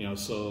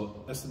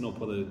 So este no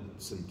puede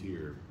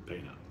sentir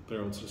pena.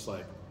 Pero it's just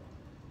like,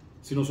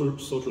 si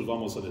nosotros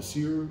vamos a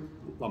decir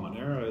la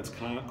manera, it's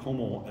kind of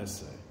como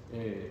ese.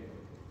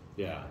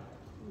 Yeah.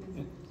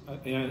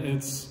 And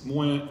it's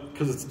muy,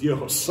 because it's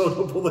Dios, so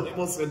no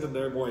podemos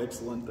entender muy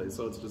excelente.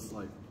 So it's just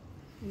like,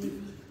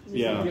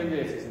 Se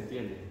entiende eso, se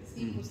entiende.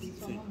 Sí, pues sí,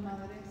 somos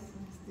madres.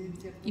 En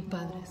cierto Y modo,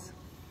 padres.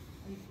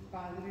 Y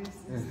padres,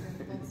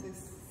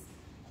 entonces,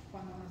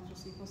 cuando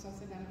nuestros hijos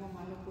hacen algo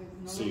malo, pues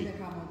no Sí. los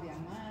dejamos de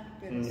amar,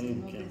 pero sí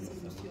nos qué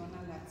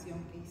desilusiona la acción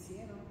que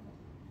hicieron.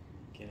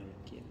 Que no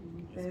quiere.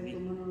 Pero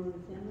como nos lo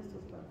decían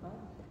nuestros papás,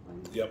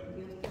 cuando Yep.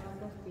 Dios te va a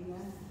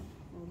castigar,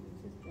 o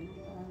dices que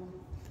no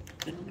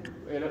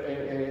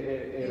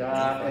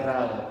Era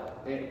errado,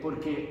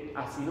 porque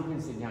así nos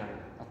enseñaron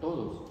a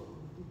todos,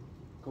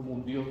 como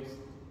un Dios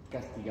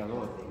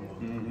castigador,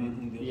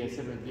 y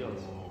ese no es Dios.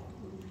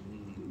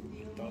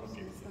 Dios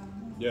es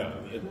amor.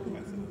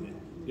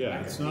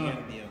 Yeah, it's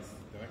not. Dios.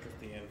 Te va a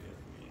castigar Dios.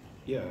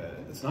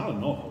 Yeah, it's not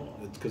enojo.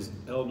 It's because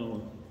Él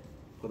no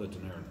puede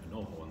tener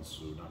enojo en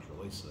su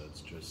naturaleza.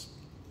 It's just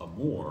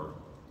amor,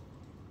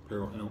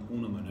 pero en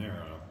una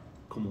manera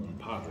como un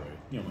padre.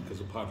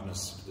 Because el padre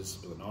necesita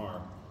disciplinar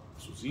a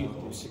sus Tiene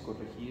hijos. que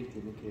corregir,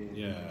 tiene que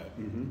Yeah,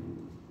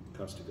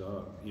 castigar,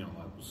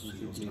 a sus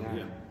hijos Disciplinar.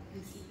 también.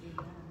 Disciplinar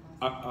más.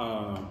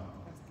 Ah,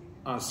 Castigar.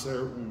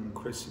 hacer un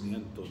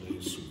crecimiento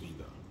de su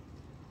vida.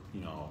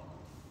 You know,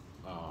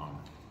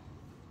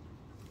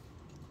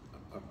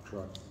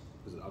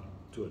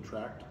 to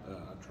attract,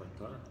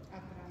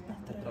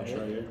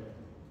 atraer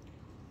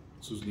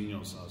sus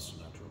niños a su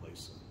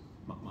naturaleza,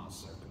 más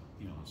cerca,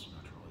 you know, a su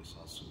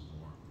naturaleza, a su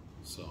amor.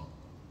 So,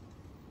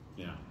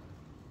 yeah,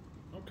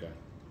 okay.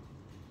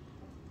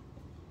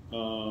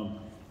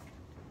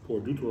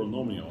 Por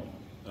Deuteronomio,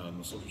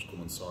 nosotros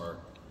comenzar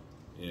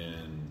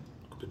en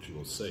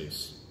capítulo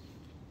 6.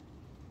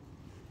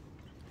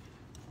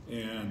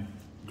 And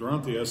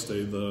durante la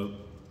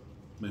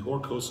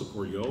mejor cosa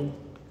por yo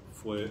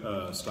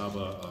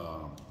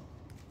estaba,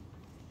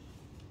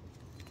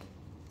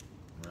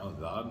 en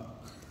realidad,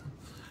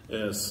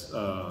 es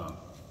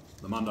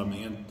el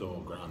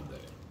mandamiento grande.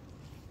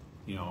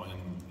 You know,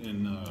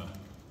 en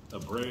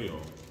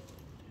hebreo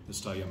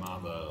está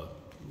llamada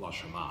la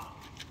Shemá.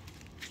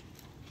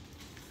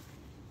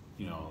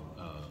 You know,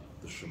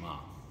 the Shemá.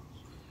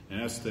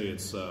 And it's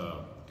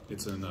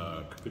in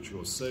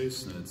capítulo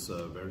 6, and it's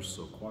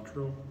verso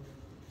 4,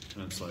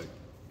 and it's like,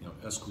 you know,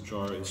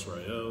 escuchar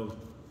Israel,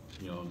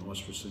 you know,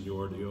 Nuestro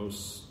Señor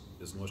Dios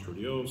es nuestro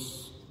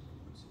Dios,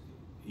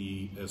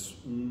 y es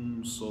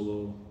un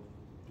solo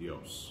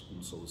Dios,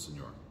 un solo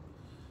Señor.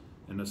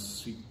 Y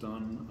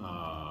necesitan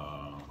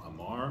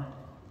amar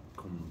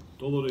con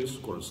todo de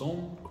su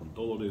corazón, con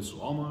todo de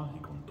su alma, y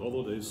con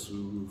todo de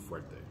su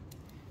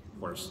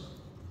fuerza.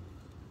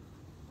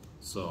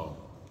 So,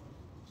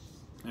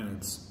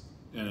 and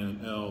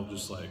él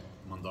just like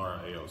mandar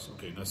a ellos,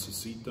 okay,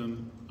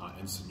 necesitan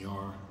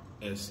enseñar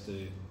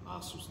este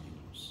a sus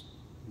niños.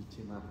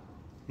 Shemá.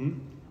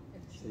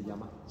 Se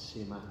llama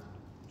Shemá.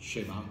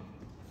 Shema.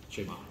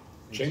 Shema.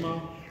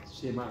 Shema.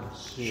 Shemá.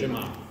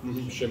 Shema.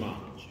 Shema.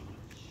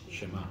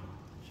 Shema.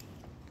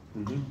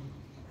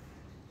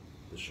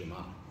 The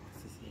Shema.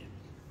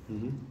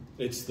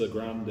 It's the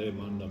Grande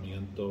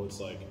Mandamiento. It's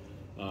like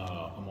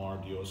amar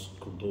a Dios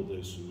con todo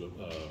de su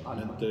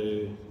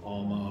mente,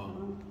 alma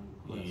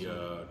y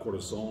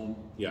corazón.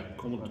 Yeah,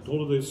 con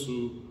todo de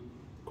su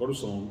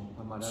corazón,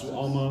 su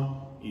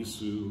alma y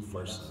su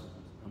fuerza.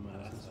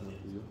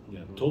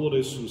 Yeah, todo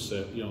de su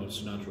ser, you know,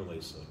 su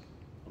naturaleza.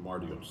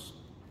 Amar a Dios.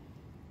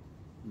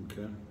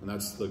 Okay, and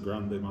that's the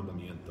Grande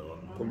Mandamiento.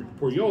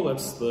 Por yo,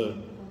 that's the,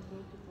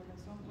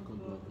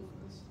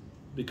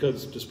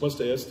 because después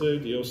de este,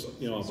 Dios,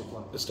 you know,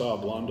 está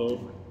hablando,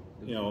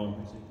 you know,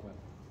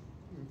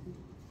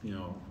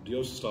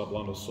 Dios está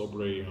hablando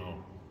sobre, you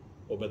know,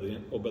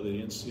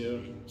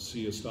 obediencia,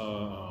 si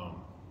está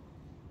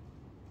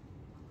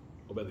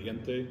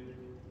obediente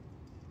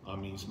a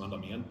mis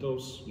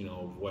mandamientos, you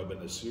know, voy a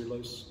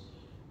bendecirles.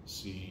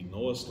 Si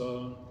no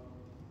está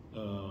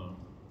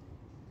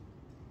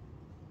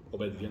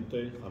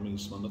obediente a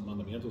mis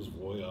mandamientos,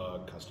 voy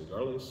a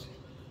castigarles,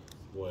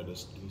 voy a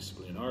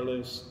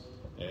disciplinarles,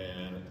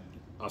 and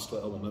hasta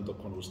el momento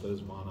cuando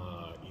ustedes van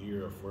a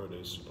ir afuera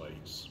de su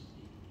país.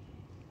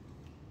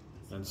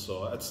 And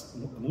so that's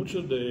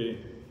mucho de,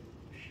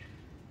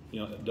 you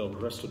know, del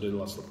resto de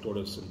las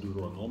lecturas en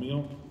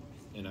Deuteronomio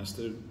en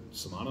esta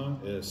semana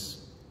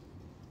es,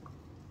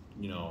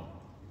 you know,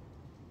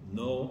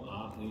 no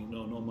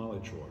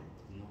malhechor.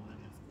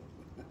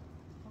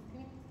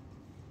 Okay.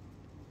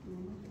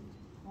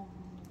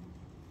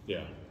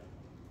 Yeah.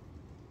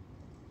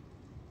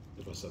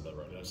 If I said that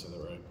right, did I say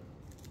that right?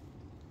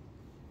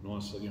 No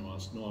hacer, you know,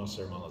 no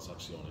hacer malas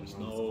acciones.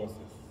 No,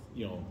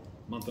 you know,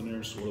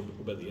 mantener su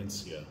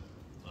obediencia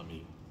a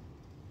mí.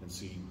 Y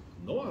si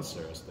no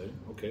hacer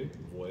okay,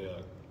 voy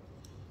a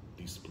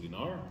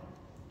disciplinar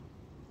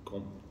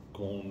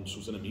con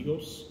sus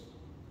enemigos,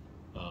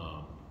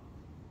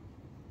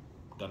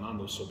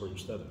 ganando sobre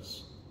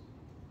ustedes.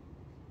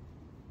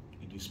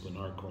 Y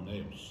disciplinar con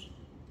ellos,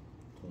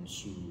 con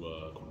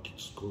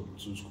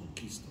sus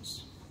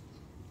conquistas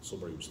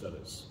sobre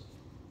ustedes.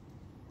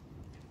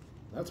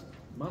 That's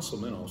más o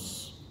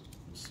menos,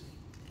 let's see.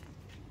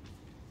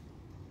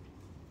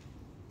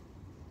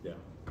 Yeah,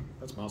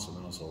 that's más o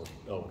menos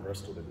el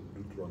resto de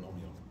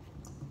Deuteronomio.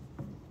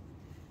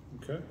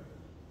 Okay.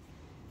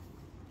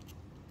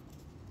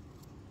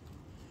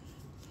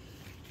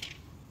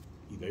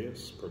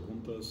 Ideas,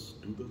 preguntas,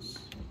 dudas?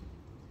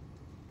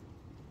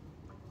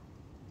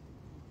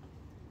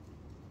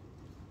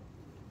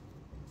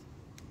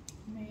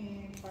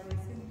 Me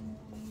parece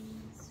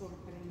muy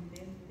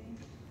sorprendente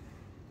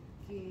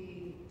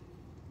que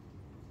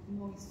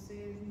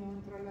Moisés no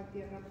entró a la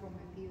tierra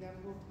prometida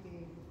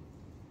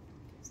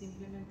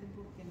simplemente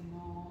porque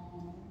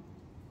no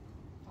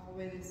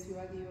obedeció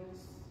a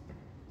Dios,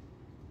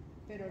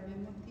 pero al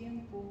mismo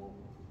tiempo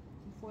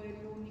fue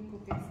el único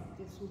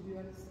que subió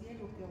al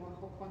cielo, que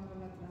bajó cuando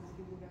la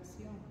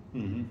transfiguración.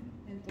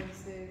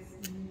 Entonces,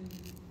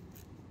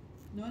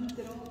 no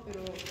entró,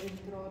 pero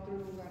entró a otro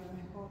lugar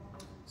mejor.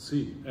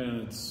 Sí,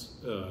 and it's,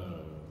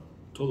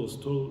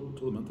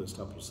 totalmente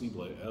está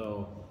posible.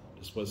 Él,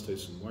 después de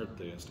su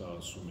muerte,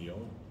 asumió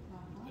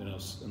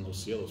en los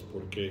cielos,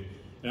 porque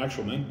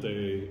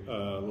actualmente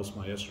los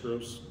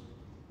maestros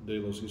de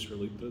los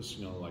israelitas,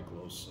 you know, like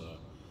los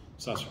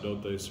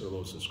sacerdotes o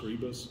los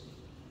escribas,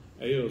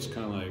 ellos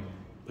kind of like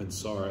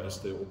pensar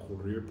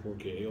ocurrir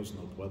porque ellos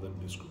no pueden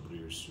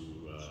descubrir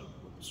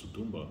su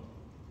tumba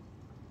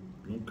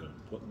nunca.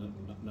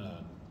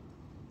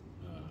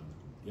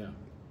 Yeah.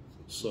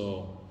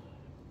 So,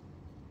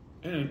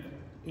 and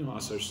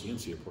hacer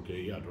ciencia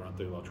porque ya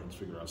durante la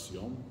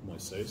transfiguración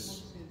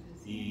Moisés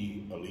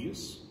y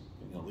Elías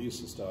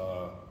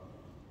está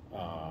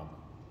arrebatado.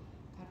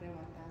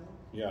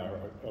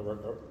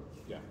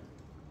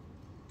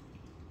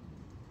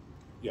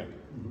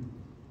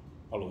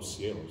 A los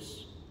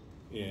cielos.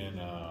 En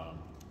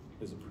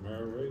es el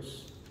primero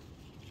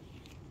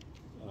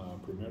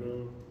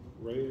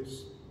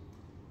Reyes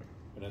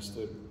en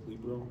este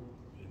libro.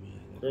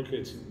 Creo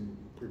que es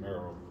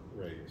primero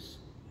Reyes.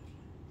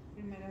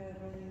 Primera de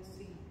Reyes,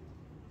 sí.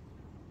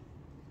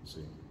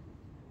 Sí.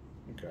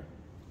 Okay.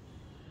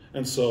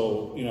 And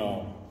so,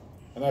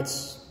 and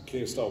that's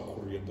que está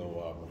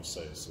ocurriendo a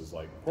Moisés. Es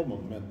like,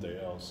 probablemente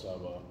él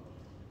estaba,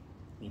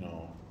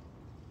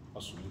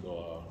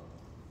 asumido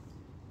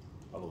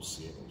a los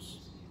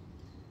cielos.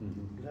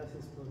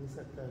 Gracias por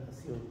esa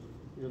aclaración.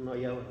 Yo no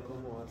hallaba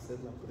cómo hacer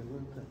la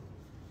pregunta,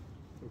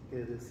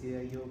 porque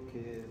decía yo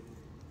que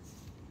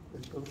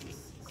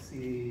entonces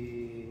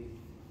si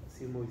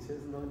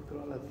Moisés no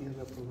entró a la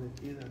tierra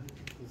prometida,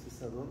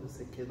 entonces ¿a dónde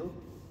se quedó?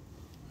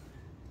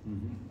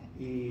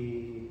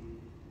 Y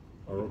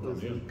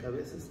pues mi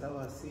cabeza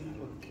estaba así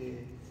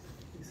porque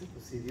dice,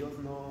 pues si Dios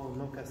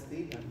no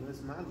castiga, no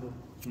es malo,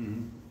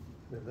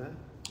 ¿verdad?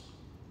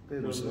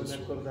 Pero Pues no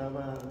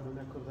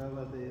me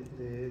acordaba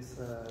de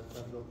esa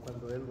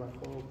cuando él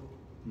bajó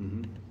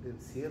del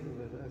cielo,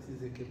 ¿verdad? Así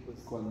de que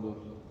pues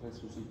Cuando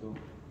resucitó.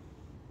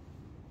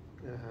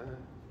 Ajá.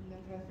 La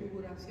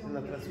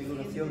La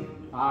transfiguración.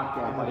 Que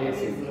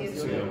aparece.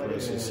 Sí,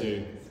 aparece,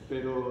 sí.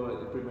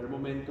 Pero el primer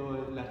momento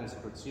es la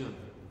resurrección.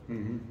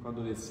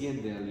 Cuando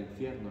desciende al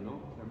infierno, ¿no?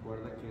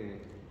 Recuerda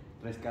que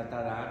rescata a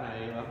Adán,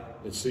 a Eva.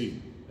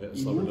 Sí, es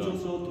Y la muchos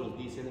verdad. otros,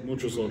 dicen.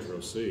 Muchos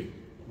otros, sí.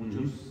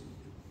 Muchos,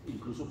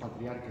 incluso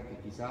patriarcas que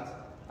quizás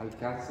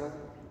alcanzan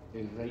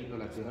el reino,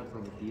 la tierra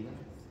prometida,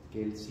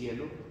 que el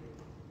cielo,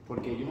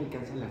 porque ellos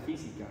alcanzan la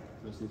física,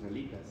 los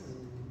israelitas.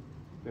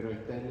 Pero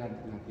esta es la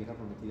tierra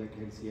prometida, que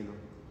es el cielo.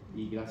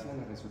 Y gracias a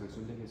la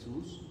resurrección de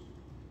Jesús,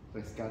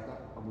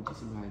 rescata a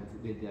muchísima gente,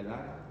 desde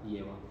Adán y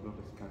Eva los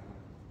rescata.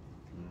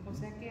 O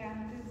sea que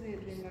antes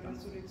de la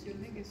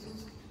resurrección de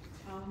Jesús,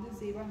 ¿a dónde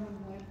se iban los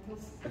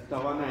muertos?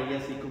 Estaban ahí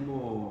así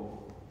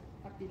como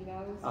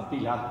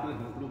apilados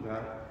en un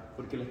lugar,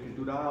 porque la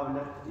escritura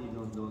habla y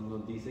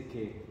nos dice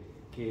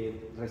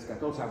que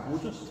rescató, o sea,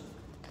 muchos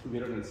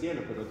estuvieron en el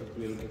cielo, pero otros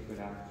tuvieron que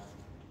esperar.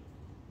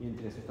 Y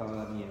entre eso estaba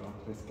Adán y Eva,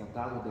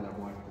 rescatados de la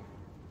muerte.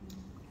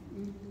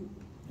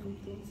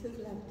 Entonces,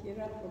 ¿la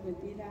tierra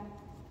prometida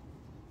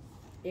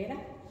era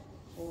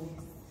o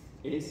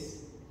es?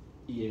 Es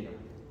y era,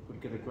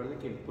 porque recuerden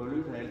que el pueblo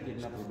de Israel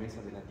tiene la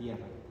promesa de la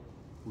tierra,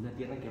 una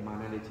tierra que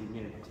emana leche y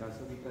miel.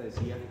 Charles ahorita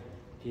decía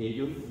que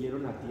ellos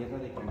vieron la tierra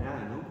de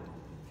Canaán, ¿no?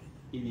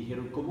 Y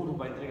dijeron, ¿cómo nos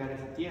va a entregar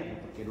esa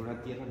tierra? Porque era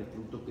una tierra de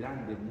frutos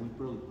grandes, muy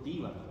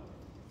productiva.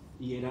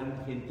 Y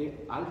eran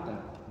gente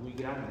alta, muy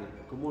grande.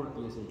 ¿Cómo?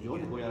 Y dicen, yo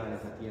les voy a dar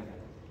esa tierra.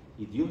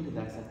 Y Dios les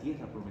da esa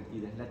tierra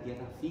prometida. Es la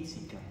tierra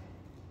física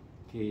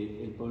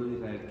que el pueblo de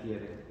Israel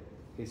quiere.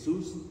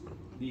 Jesús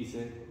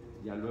dice,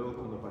 ya luego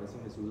cuando aparece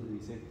Jesús,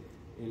 dice,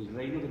 el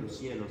reino de los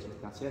cielos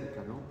está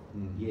cerca, ¿no?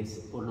 Y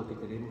es por lo que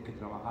tenemos que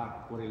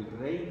trabajar, por el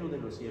reino de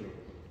los cielos,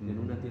 en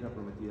una tierra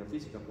prometida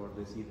física, por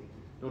decir.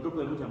 Nosotros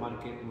podemos llamar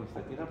que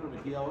nuestra tierra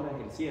prometida ahora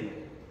es el cielo,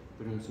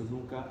 pero Jesús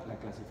nunca la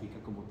clasifica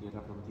como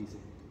tierra prometida.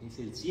 Es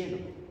el cielo,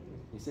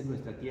 esa es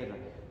nuestra tierra.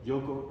 Yo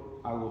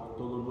hago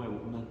todo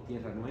nuevo, una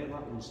tierra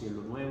nueva, un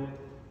cielo nuevo,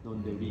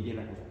 donde brille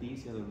la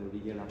justicia, donde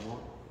brille el amor,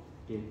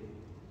 que es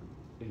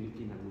el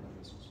que inaugura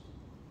Jesús.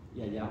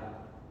 Y allá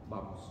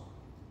vamos,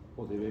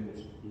 o debemos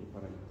ir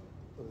para allá.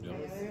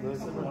 No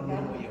es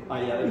una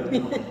Allá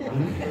debemos. no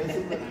es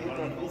una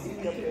tierra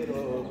física,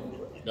 pero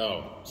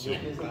No, sí. yo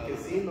pienso que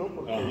sí, ¿no?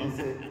 Porque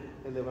dice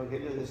el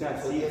Evangelio de O sea,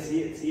 hace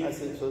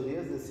 8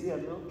 días decía,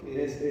 ¿no?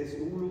 Que Es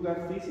un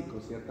lugar físico,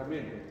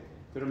 ciertamente,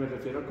 pero me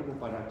refiero como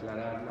para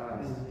aclarar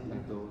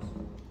las dos.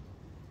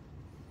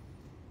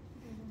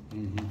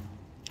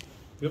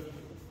 Yep.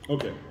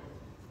 Okay.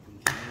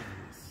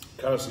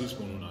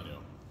 Catecismo en un año.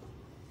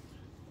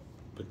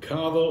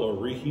 Pecado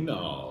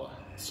original.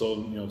 So,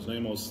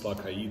 tenemos la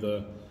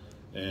caída,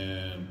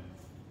 and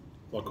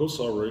la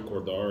cosa a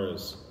recordar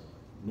es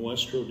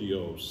nuestro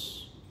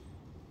Dios.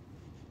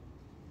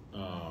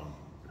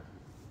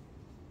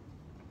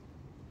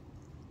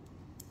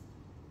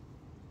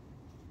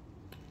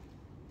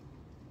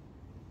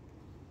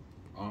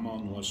 Ama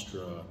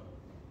nuestra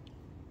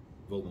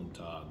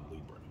voluntad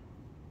libre.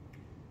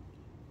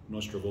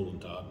 Nuestra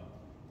voluntad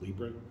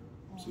libre.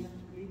 Sí.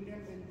 Libre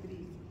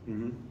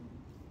albedrío.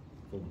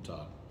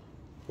 Voluntad.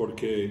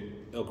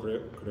 Porque Él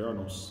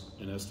crearnos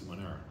en esta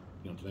manera.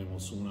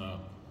 Tenemos una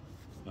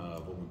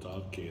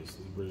voluntad que es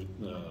libre.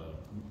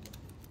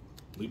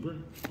 ¿Libre?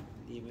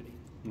 Libre.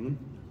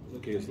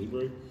 Que es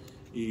libre.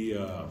 Y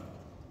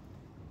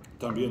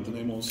también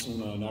tenemos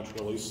una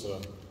naturaleza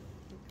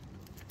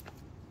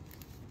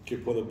que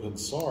puede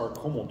pensar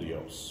como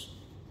Dios,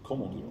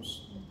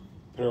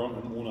 pero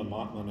en una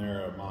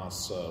manera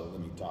más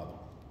limitada.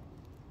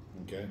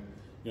 ¿Okay?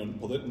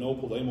 No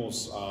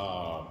podemos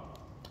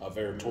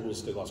ver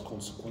todas las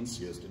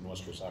consecuencias de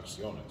nuestras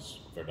acciones,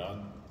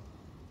 ¿verdad?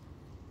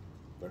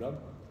 ¿Verdad?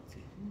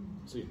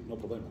 Sí, no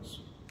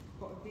podemos.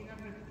 Diga,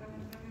 repítalo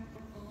otra vez,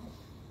 por favor.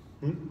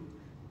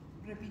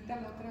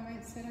 Repítalo otra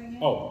vez, ¿será bien?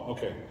 Oh,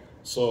 okay.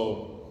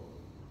 So,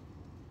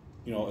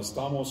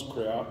 estamos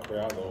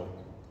creados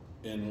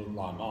en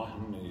la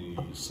imagen y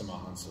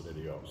semejanza de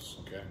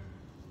Dios, okay?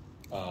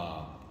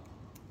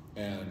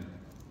 And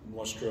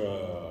nuestra...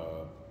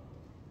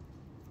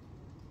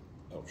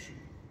 Oh, shoot.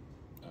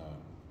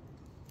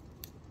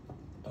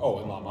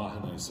 En la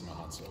imagen y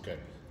semejanza, okay.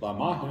 La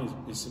imagen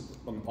es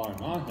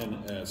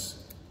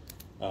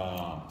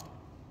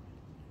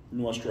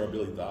nuestra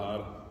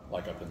habilidad,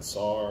 a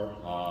pensar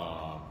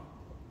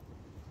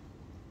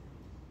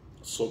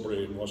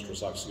sobre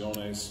nuestras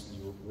acciones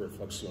y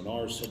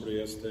reflexionar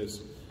sobre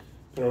estas,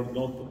 pero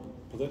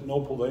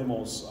no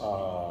podemos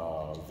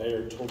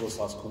ver todas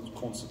las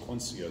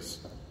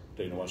consecuencias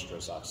de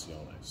nuestras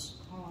acciones.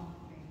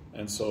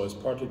 And so es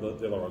parte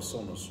de la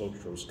razón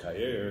nosotros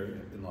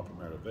caer en la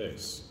primera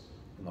vez,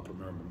 en el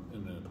primer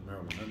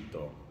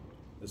momento,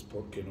 es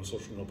porque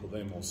nosotros no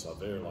podemos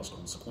ver las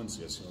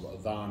consecuencias.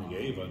 Adán y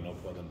Eva no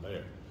pueden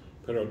ver,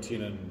 pero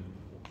tienen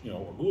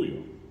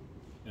orgullo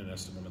en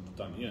este momento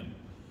también.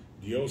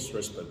 Dios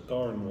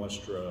respetar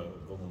nuestra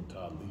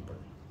voluntad libre,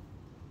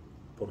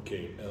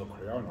 porque Él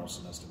crearnos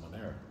en esta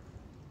manera.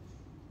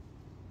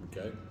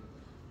 Okay?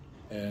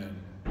 And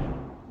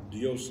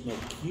Dios no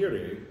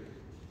quiere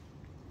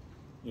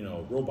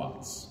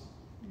robots.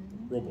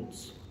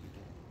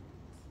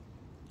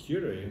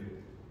 Quiere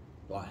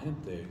la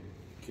gente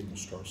que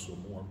mostrar su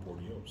amor por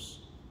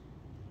Dios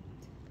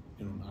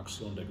en una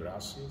acción de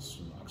gracias,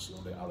 una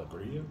acción de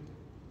alegría,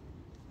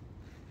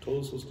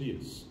 todos los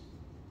días.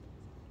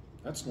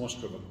 That's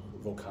nuestra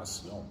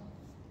vocación.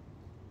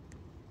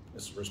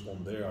 Es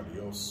responder a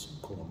Dios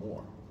con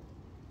amor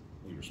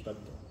y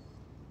respeto.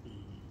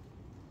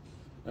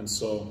 And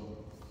so,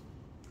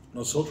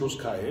 nosotros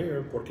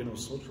caer porque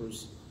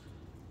nosotros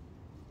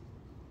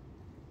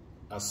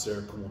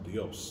hacer como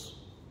Dios.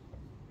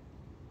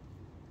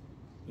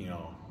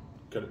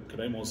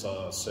 Queremos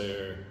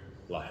ser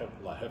el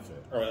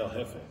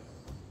jefe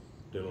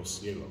de los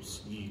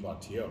cielos y la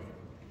tierra.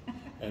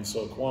 And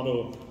so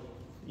cuando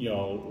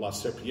la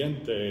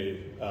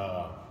serpiente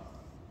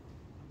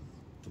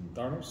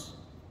tentarnos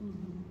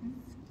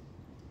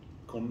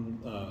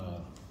con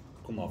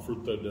la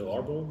fruta del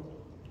árbol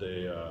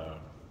de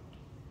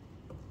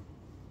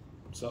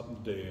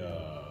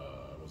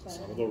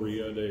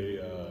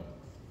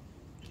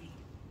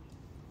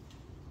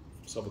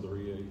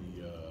sabiduría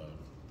y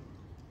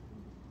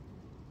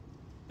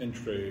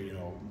entre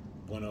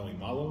bueno y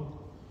malo,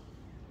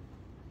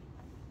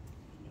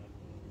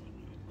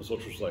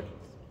 nosotros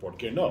 ¿por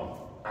qué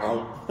no?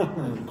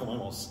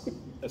 Comemos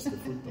este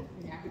fruto.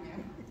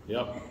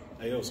 Yeah,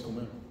 ellos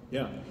comen.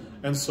 Yeah,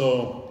 and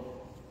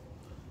so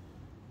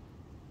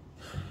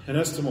en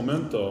este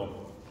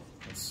momento,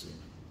 let's see.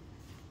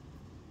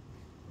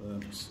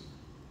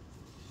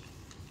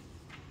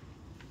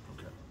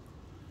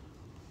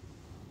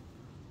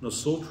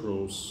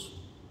 Nosotros,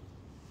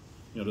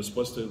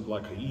 después de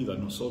la caída,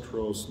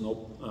 nosotros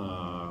no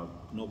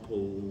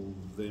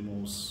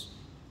podemos,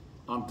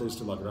 antes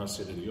de la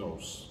gracia de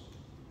Dios,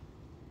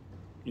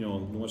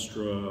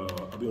 nuestra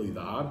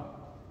habilidad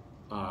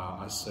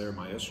a ser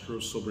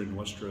maestros sobre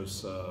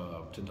nuestras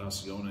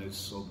tentaciones,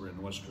 sobre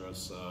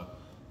nuestras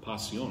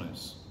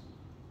pasiones,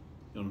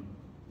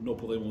 no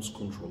podemos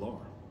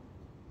controlar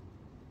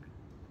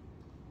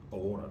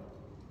ahora,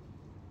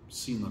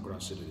 sin la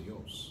gracia de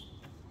Dios.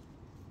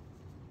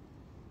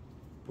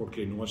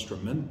 Porque nuestra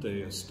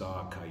mente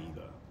está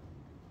caída.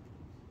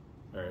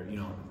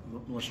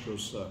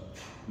 Nuestros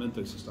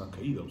mentes están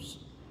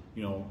caídos.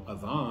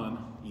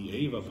 Adán y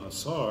Eva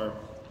pasar,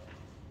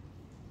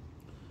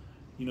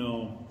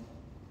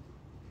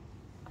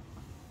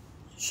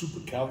 su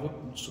pecado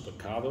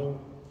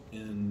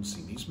en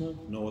sí mismo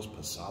no es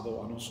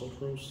pasado a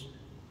nosotros,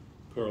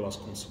 pero las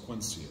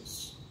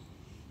consecuencias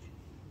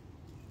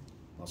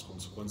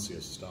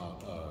están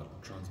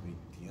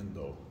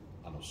transmitiendo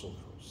a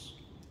nosotros.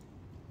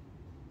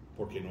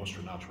 Porque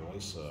nuestra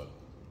naturaleza,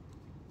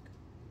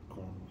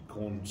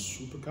 con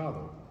sus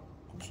pecados,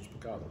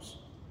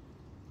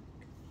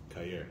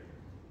 caer.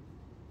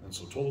 And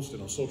so todos de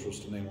nosotros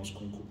tenemos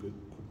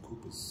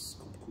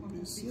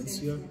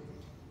concupiscencia.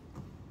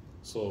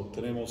 So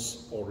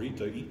tenemos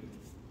ahorita,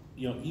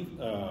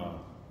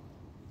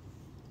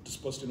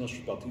 después de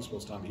nuestros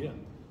bautismos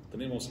también,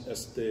 tenemos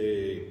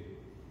este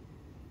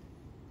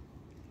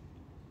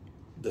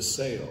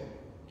deseo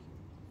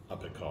a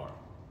pecar.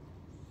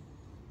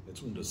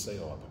 Es un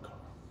deseo a pecar.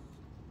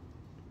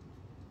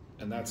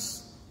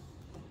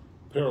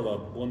 Pero la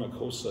buena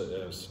cosa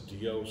es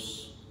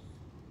Dios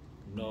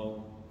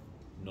no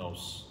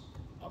nos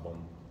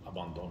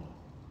abandona.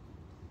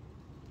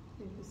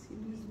 Pero sí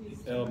nos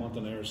dice, Él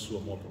mantener su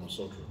amor por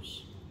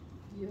nosotros.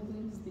 Dios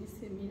nos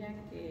dice,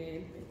 mira que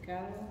el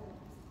pecado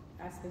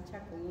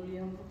acecha como un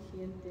león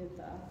rugiente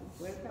a tu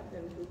puerta,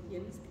 pero tú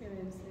tienes que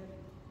vencer.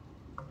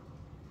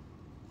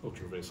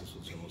 Otra vez eso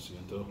lo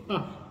siento.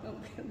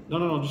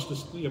 No,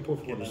 just yeah, por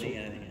favor.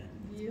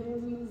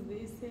 Dios nos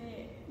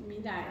dice,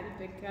 mira, el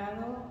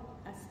pecado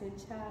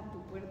acecha a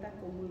tu puerta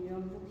como un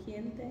león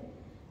rugiente,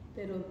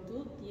 pero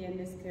tú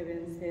tienes que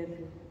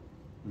vencerlo.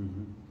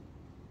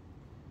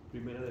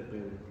 Primera de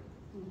Pedro.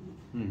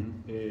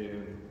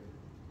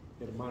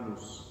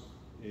 Hermanos,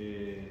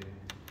 en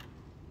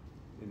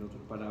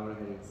otras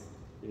palabras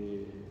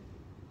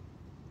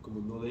como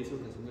no deis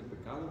ocasión al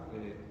pecado,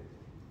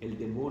 el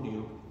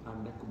demonio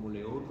anda como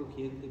león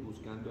rugiente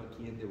buscando a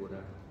quien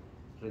devorar.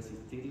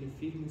 Resistirle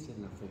firmes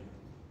en la fe.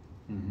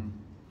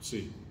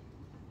 Sí.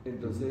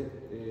 Entonces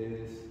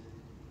es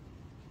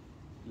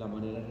la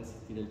manera de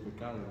resistir el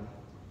pecado, ¿no?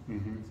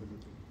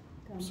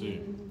 También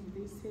Sí. nos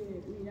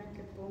dice, mira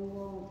que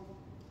pongo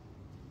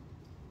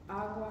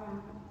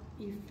agua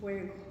y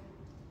fuego.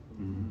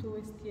 Tú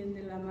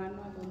extiende la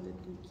mano a donde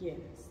tú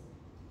quieras.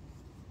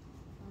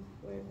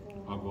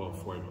 Fuego. Agua,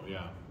 fuego,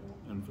 yeah.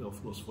 And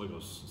los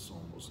fuegos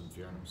son los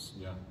infiernos,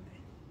 yeah.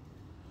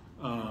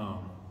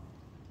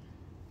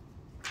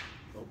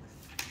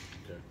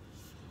 Okay.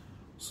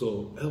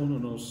 So, Él no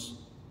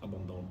nos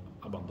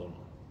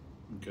abandona,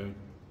 okay?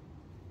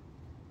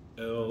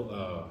 Él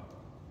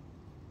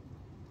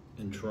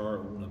entrar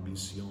una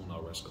misión a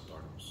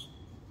rescatarnos.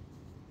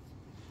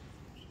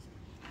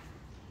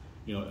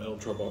 You know, Él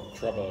traba.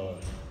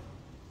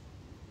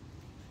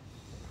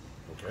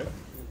 Okay.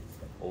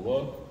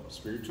 Hola,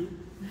 espíritu.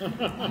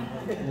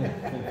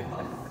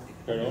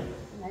 Pero,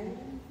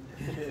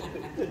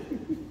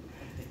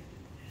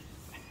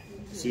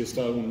 si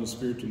está un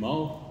espíritu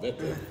mal,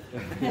 vete.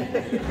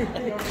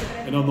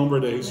 En el nombre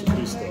de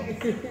Jesucristo.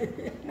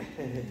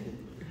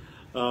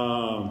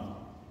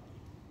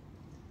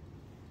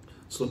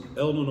 So,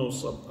 Él no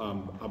nos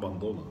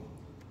abandona.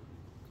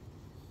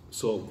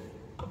 So,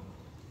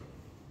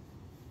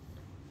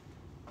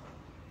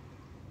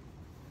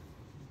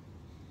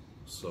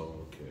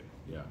 okay,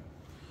 yeah.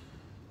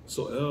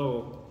 So,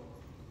 Él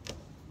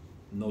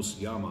nos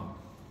llama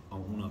a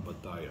una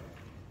batalla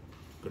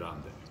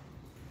grande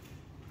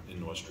en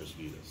nuestras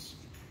vidas.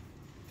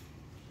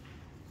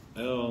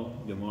 Él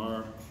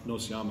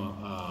nos llama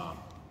a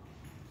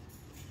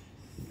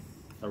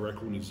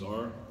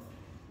reconocer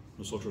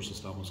nosotros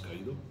estamos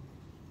caídos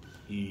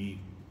y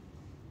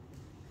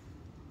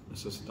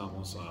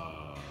necesitamos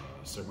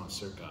ser más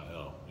cerca a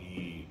Él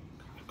y,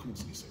 ¿cómo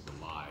se dice?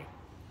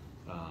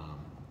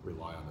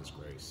 Rely on His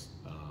grace.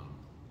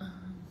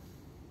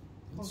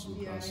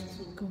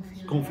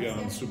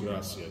 Confía en su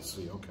gracia,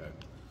 sí, okay.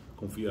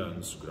 Confía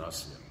en su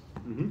gracia.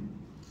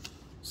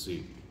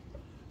 Sí.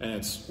 And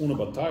it's una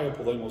batalla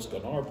podemos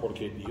ganar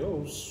porque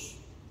Dios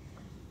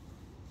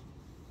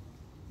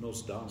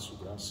nos da su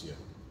gracia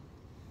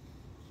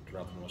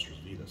durante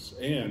nuestras vidas.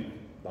 And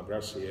la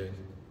gracia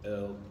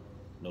Él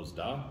nos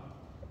da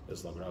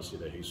es la gracia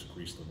de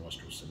Jesucristo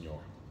nuestro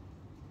Señor.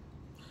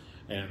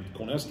 And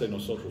con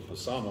nosotros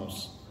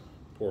pasamos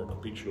por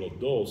capítulo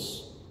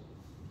 2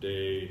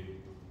 del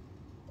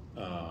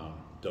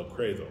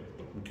credo,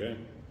 okay?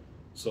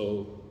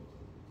 So,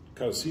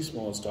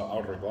 Catecismo está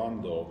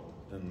arreglando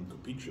en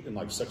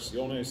like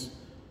secciones,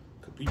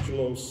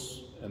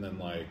 capítulos, and then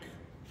like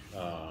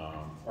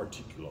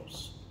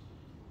artículos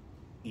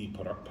y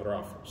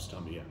párrafos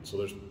también. So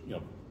there's, you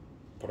know,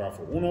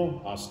 párrafo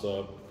 1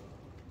 hasta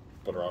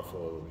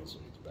párrafo, it's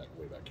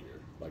way back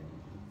here, like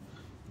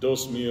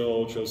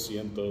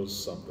 2800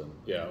 something,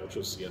 yeah,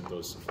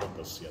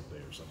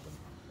 857 or something.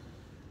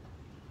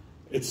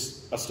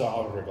 It's hasta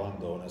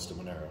arreglando en esta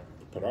manera.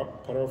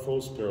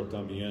 Párrafos, pero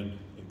también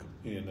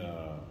en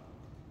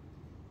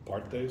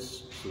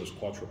partes, los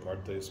 4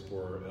 partes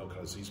por el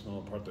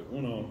catecismo. Parte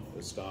 1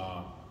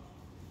 está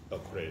el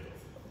credo.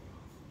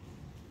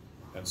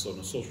 And so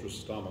nosotros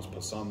estamos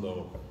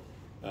pasando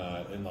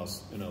en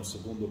el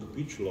segundo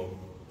capítulo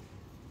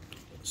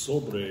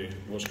sobre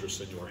Nuestro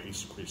Señor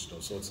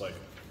Jesucristo. So it's like,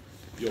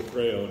 yo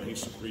creo en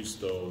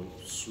Jesucristo,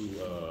 su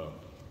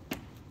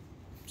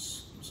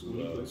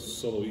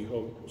solo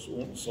hijo,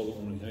 solo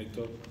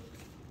unigénito,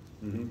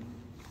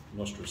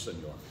 Nuestro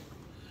Señor.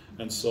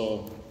 And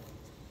so,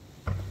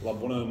 la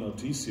buena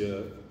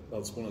noticia,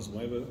 las buenas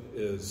nuevas,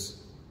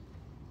 es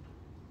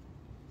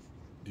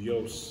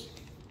Dios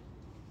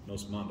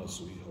nos manda a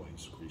su Hijo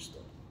Jesucristo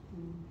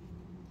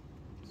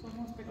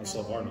a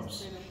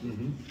salvarnos.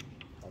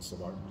 A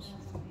salvarnos.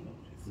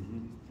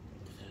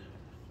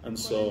 And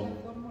so, ¿cuál es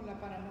la fórmula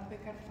para no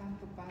pecar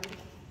tanto, Padre?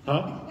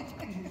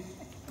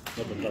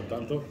 ¿No pecar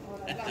tanto?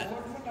 Ahora, la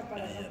fórmula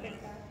para no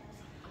pecar.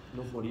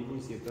 Nos morimos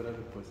y 7 horas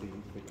después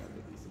seguimos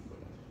pecando, dicen por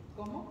ahí.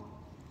 ¿Cómo?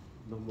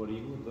 Nos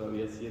morimos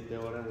todavía 7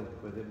 horas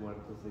después de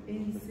muertos.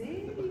 ¿En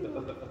serio? A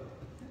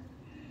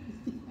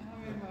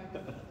ver, vale.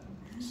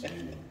 Sí.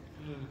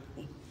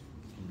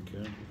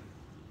 Okay.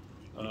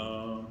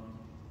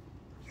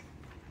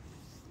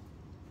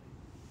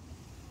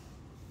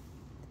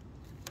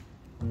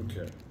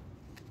 Okay.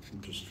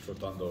 I'm just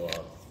tratando a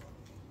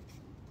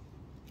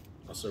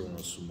hacer una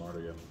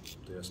sumaria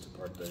de esta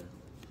parte.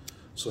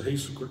 So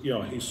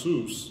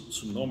Jesús,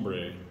 su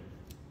nombre,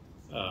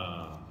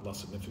 la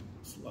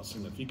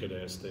significa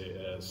de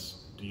este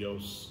es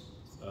Dios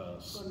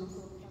salvo.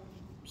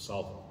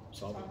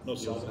 No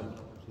salvo.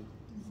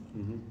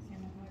 Mm-hmm.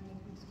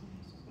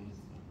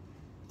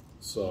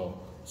 So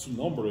su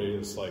nombre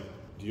is like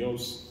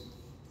Dios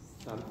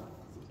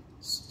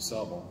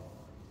salvo.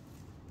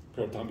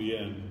 Pero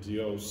también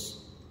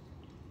Dios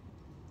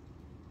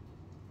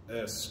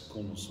es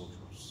con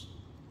nosotros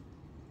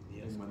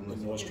en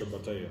nuestra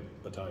batalla.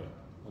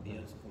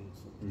 Días con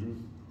nosotros.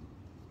 Mm-hmm.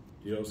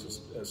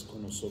 Dios es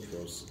con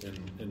nosotros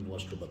en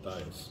nuestras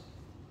batallas.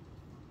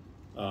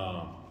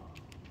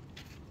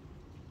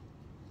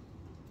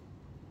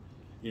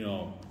 Él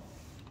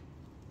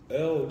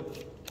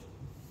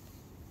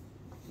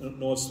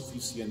no es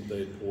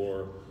suficiente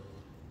por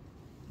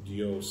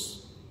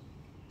Dios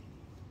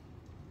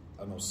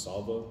nos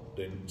salva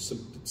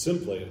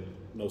simple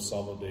nos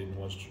salva de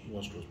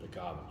nuestros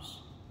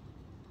pecados.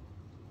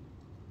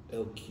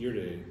 Él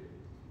quiere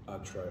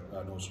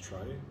nos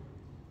trae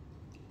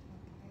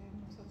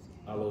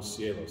a los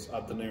cielos,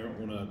 a tener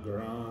una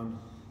gran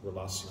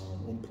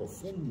relación, un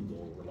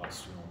profundo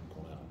relación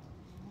con Él.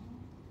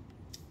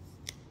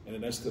 Y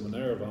en esta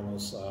manera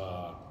vamos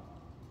a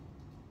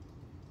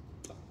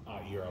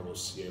ir a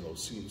los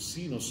cielos.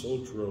 Si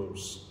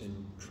nosotros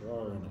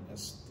entrar en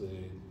esta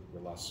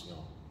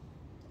relación,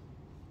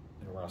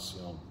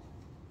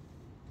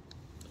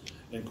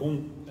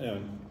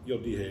 yo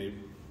dije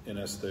en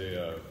este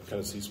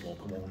catecismo,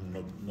 como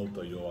una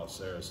nota yo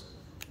hacer, es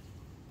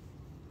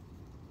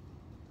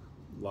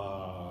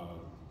la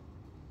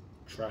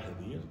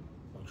tragedia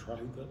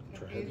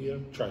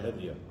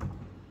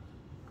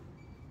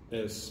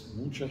es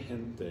mucha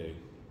gente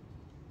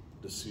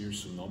decir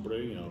su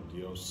nombre,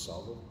 Dios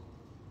salvo,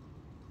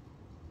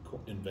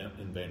 en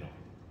vano.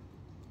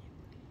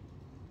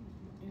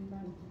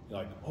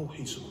 Like, oh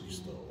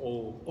Jesucristo,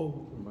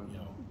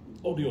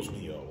 oh Dios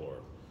mío,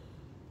 or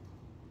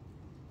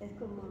es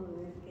como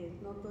el que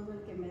no todo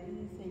el que me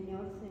dice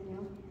Señor,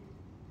 Señor,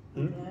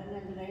 entrará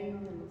en el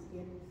reino de los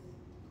cielos.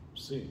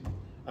 Sí,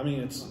 I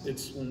mean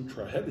it's una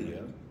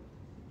tragedia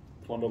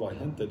cuando la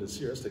gente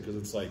decir esto, because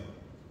it's like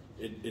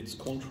it's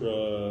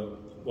contra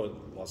el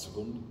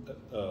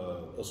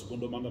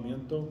segundo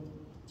mandamiento.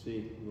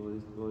 Sí, no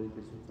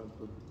dices un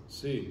tanto.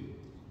 Sí.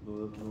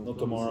 No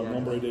tomar el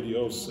nombre de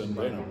Dios en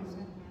vano.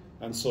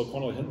 And so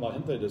cuando la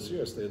gente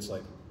decía esto, it's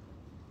like,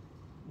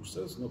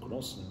 ustedes no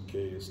conocen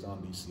qué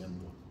están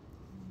diciendo.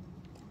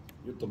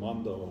 Yo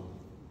tomando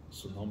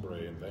su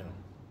nombre en vano.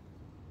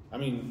 I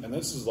mean, and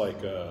this is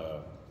like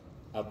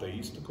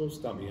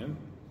ateísticos también.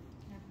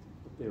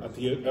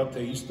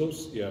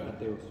 Ateístos, yeah.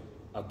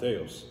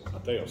 Ateos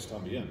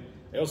también.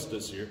 Ellos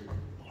decir,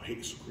 oh,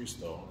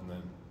 Jesucristo, and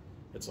then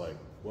it's like,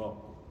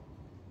 well,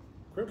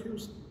 creo que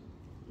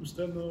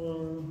usted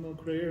no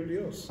cree en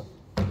Dios,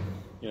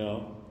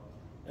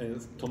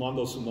 and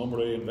tomando su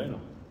nombre en vano.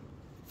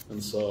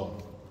 And so,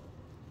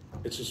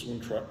 it's just una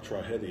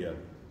tragedia.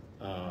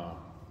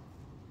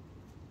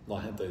 La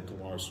gente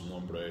tomar su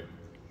nombre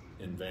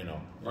en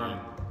vano.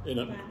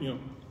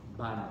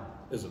 Vano.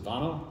 Is it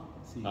vano?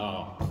 Sí.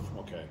 Oh,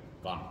 okay,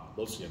 vano.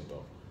 Lo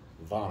siento.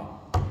 Vano.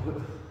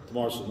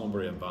 Tomar su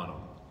nombre en vano.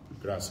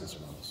 Gracias,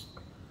 hermanos.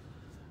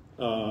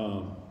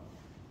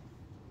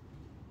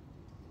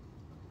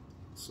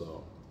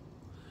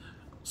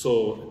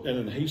 So,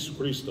 en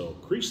Jesucristo,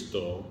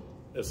 Cristo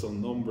es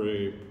el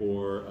nombre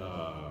por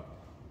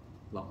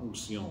la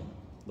unción,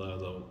 la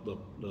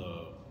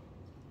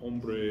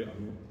hombre,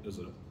 is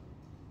it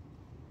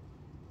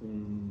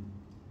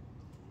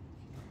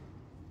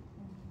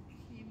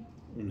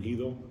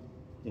ungido.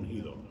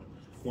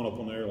 Want to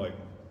poner like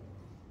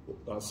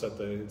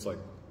it's like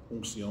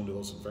unción de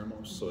los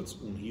enfermos, so it's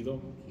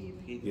ungido.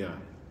 Yeah,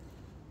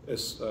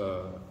 es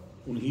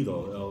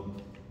ungido, el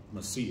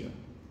Mesías.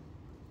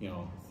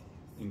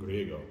 En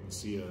griego,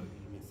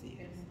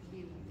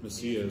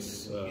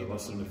 Mesías la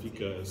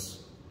significa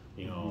es,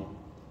 el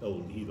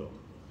ungido,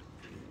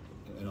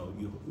 el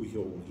hijo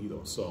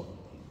ungido. So,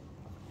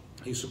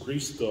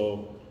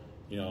 Jesucristo,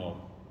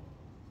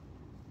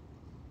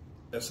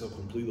 es el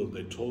cumplido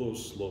de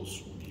todos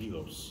los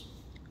ungidos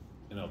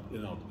en el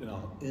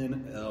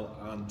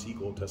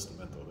Antiguo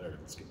Testamento. There,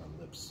 let's get my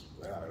lips.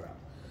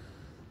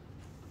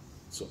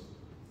 So,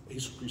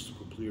 Jesucristo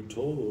cumplió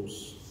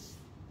todos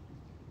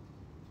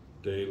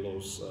de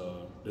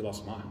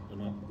las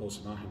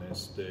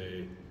imágenes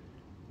de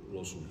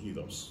los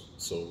ungidos.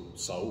 So,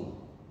 Saúl,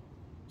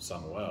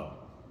 Samuel,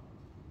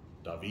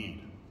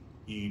 David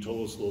y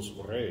todos los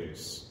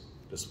reyes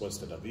después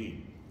de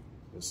David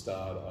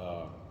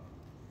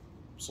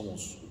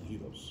somos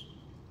ungidos.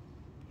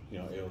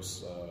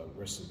 Ellos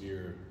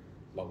recibir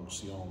la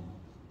unción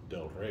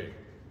del rey,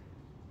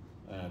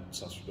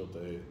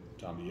 sacerdote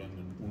también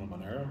en una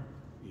manera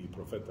y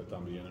profeta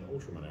también en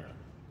otra manera.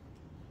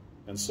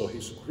 And so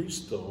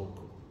Jesucristo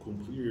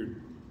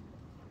cumplir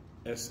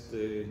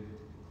esta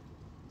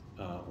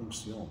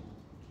unción.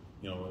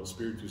 El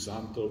Espíritu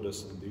Santo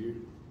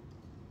descendir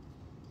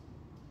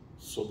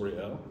sobre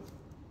él.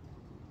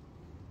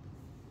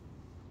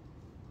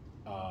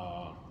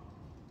 A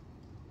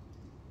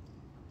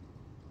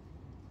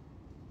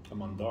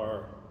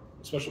mandar,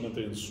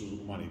 especialmente en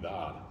su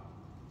humanidad,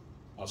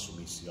 a su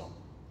misión.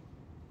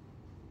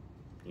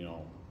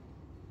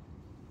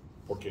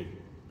 Porque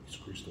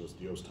Jesucristo es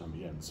Dios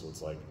también, so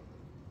it's like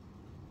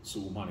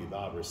su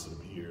humanidad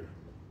recibir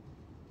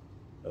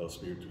el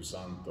Espíritu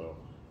Santo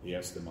y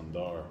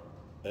mandar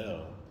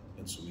él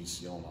en su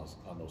misión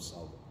a nos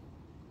salvo.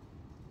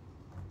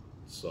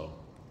 So,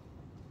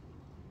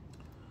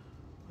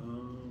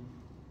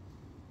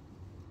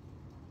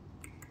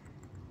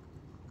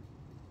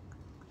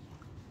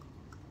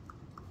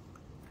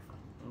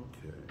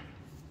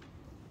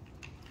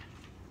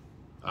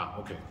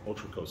 ok,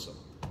 otra cosa.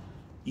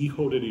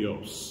 Hijo de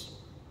Dios.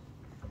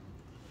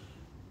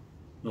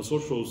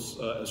 Nosotros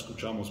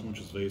escuchamos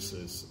muchas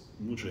veces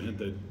mucha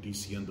gente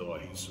diciendo a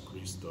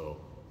Jesucristo,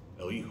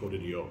 el Hijo de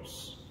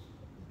Dios.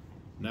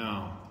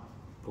 Now,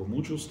 por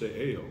muchos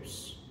de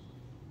ellos,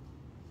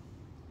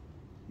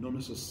 no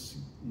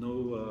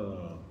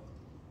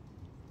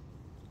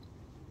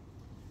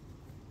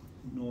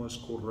es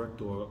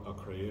correcto a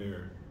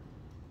creer,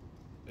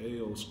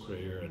 ellos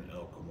creer en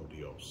Él como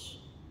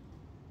Dios.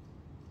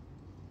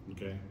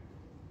 Okay?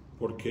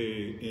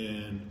 Porque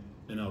en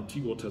el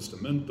Antiguo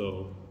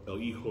Testamento,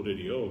 el Hijo de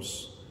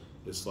Dios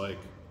es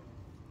like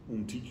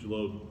un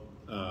título,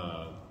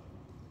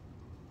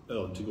 el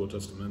Antiguo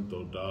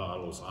Testamento da a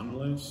los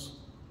ángeles,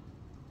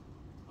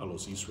 a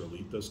los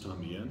israelitas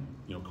también,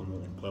 como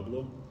un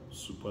pueblo,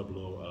 su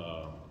pueblo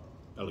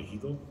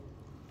elegido,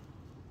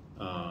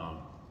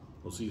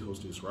 los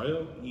hijos de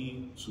Israel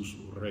y sus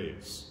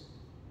reyes.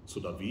 So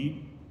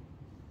David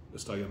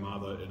está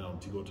llamado en el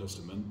Antiguo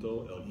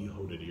Testamento el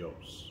Hijo de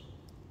Dios,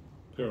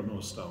 pero no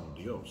está un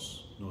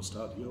Dios, no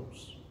está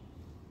Dios.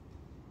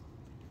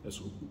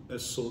 Es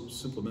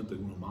simplemente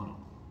un humano.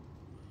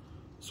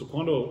 So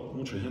cuando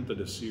mucha gente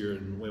decía en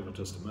el Nuevo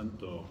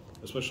Testamento,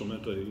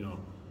 especialmente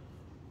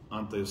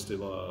antes de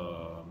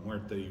la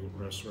muerte y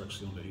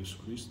resurrección de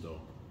Jesucristo,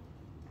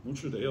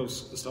 muchos de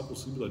ellos está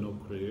posible no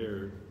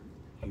creer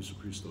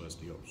Jesucristo es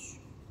Dios.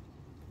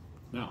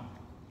 Now,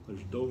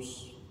 there's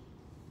dos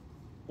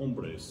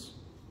hombres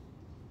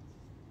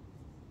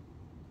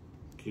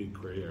que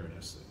creer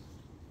en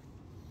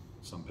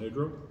San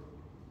Pedro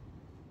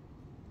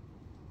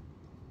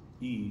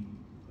y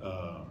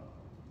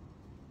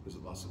 ¿es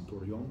la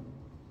centurión?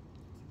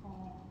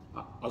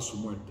 A su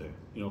muerte,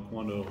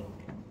 cuando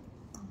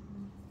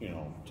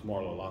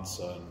tomar la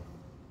lanza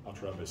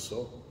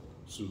atravesó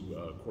su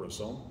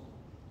corazón,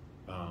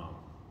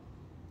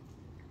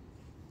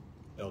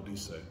 él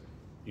dice,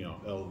 él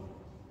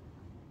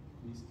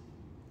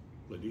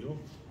le dijo,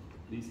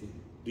 él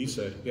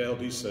dice,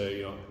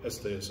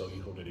 este es el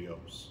Hijo de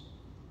Dios.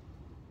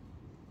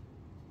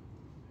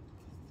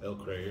 El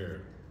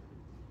creer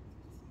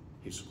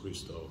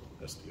Jesucristo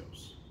es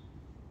Dios.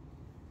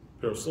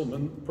 Pero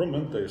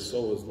solamente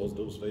solo es las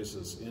dos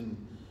veces en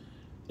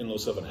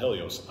los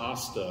evangelios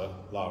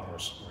hasta la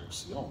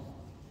resurrección.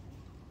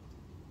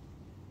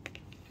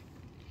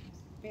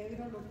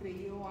 Pedro lo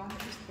creyó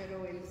antes,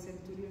 pero el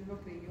centurión lo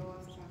creyó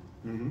hasta.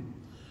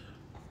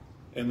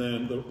 Y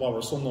la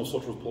razón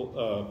nosotros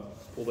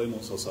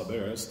podemos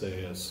saber es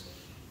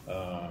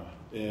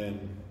en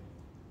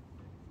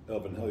el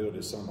Evangelio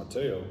de San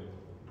Mateo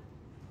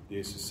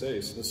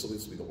 16, eso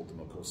es la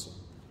última cosa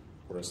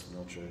por esta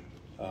noche.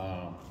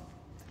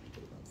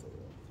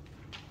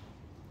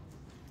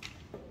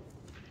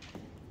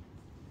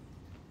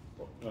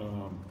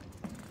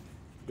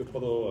 Yo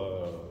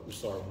puedo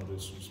usar una de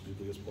sus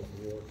Biblias, por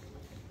favor.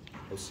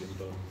 Lo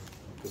siento,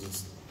 porque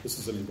this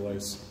is en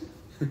inglés.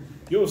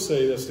 Yo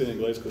sé esto en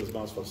inglés que es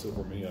más fácil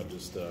por mí.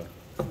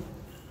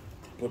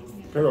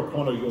 Pero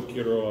cuando yo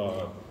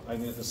quiero,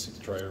 necesito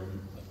traer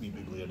mi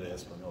Biblia de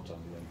español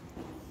también.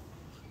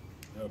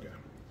 Ok.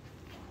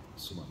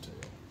 San Mateo.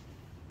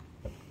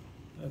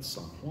 That's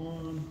San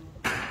Juan,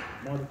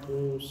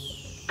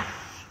 Marcos,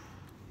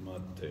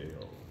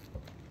 Mateo.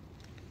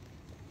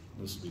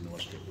 This will be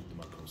nuestra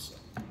última cosa.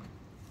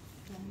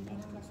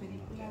 ¿Miraron la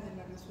película de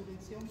la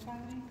resurrección,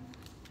 Padre?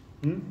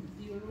 Do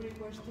you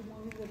request to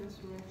movie The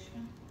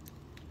Resurrection?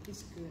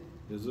 It's good.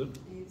 Is it?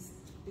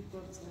 It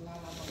talks a lot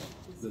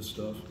about this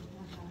stuff?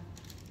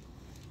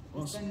 It's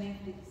Awesome. on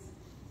Netflix.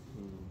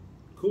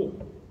 Cool.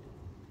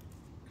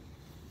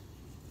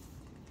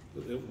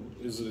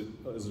 Is it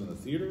in a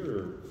theater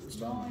or it's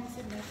No, not? it's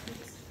on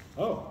Netflix.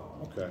 Oh,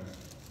 okay.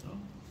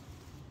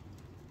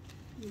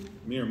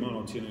 Mi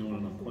hermano tiene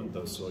una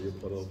cuenta, so yo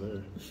puedo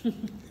ver.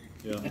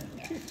 Yeah.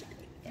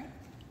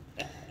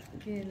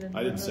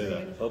 I didn't say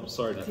that. Oh,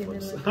 sorry,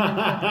 Netflix.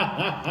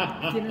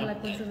 Tiene la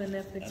cuenta de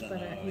Netflix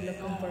y lo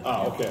comparte.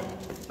 Okay.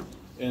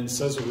 En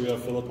Caesarea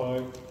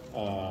Philippi,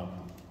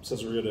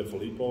 Caesarea de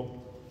Filipo,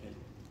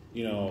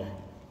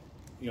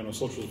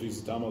 nosotros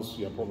visitamos,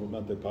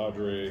 probablemente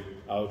Padre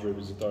Audrey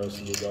visitar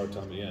ese lugar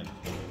también.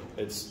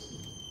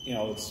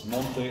 It's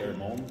Monte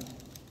Hermón,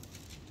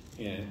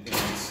 And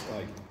it's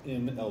like,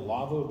 en el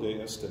lado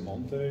de este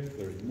monte,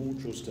 there's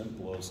muchos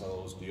templos a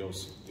los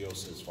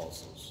dioses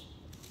falsos.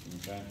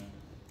 Okay?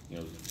 You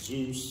know,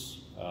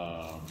 Zeus,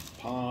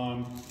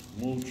 Pan,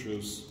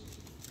 muchos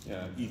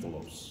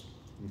ídolos.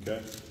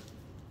 Okay?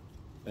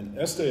 En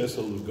este es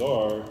el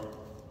lugar,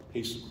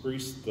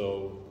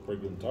 Jesucristo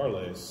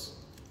preguntarles,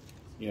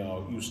 you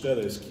know, ¿y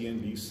ustedes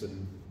quién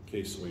dicen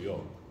que soy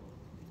yo?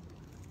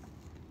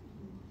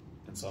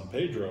 En San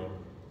Pedro,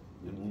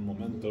 en un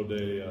momento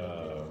de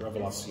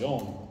revelación,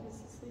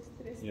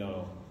 you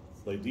know,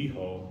 le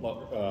dijo,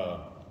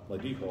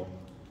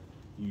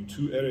 y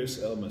tú eres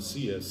el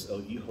Mesías,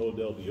 el Hijo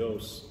del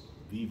Dios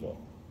vivo.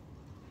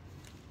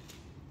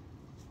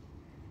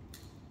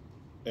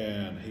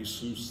 And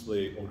Jesús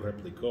le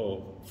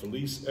replicó,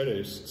 feliz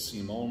eres,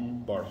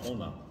 Simón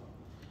Barjona,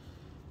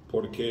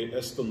 porque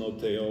esto no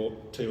te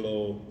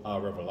lo ha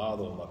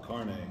revelado la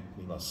carne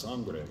ni la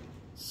sangre,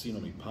 sino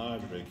mi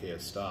Padre que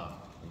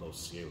está en los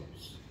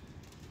cielos.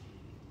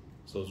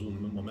 So es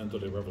un momento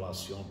de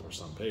revelación por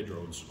San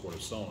Pedro en su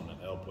corazón.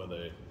 Él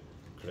puede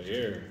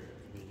creer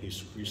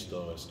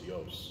Jesucristo es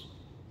Dios.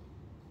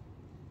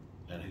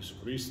 And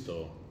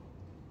Jesucristo,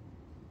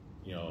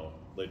 you know,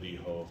 le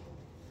dijo,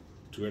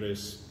 tú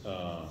eres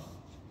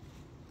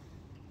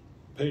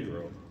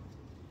Pedro,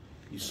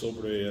 y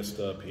sobre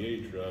esta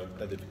piedra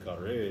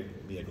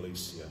edificaré mi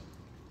iglesia.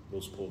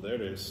 Los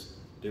poderes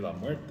de la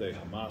muerte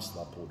jamás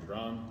la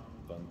podrán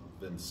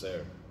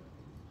vencer.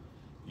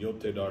 Yo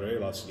te daré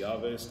las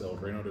llaves del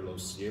reino de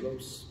los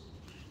cielos.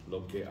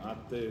 Lo que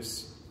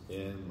ates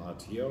en la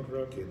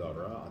tierra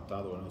quedará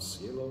atado en el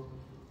cielo,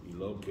 y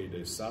lo que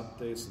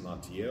desates en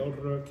la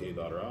tierra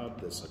quedará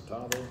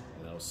desatado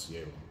en el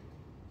cielo.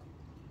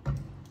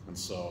 And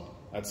so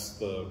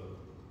that's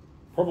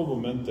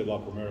probablemente la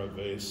primera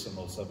vez en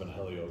los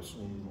evangelios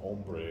un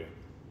hombre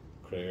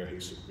creer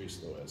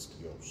Jesucristo es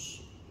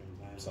Dios,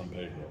 San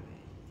Pedro.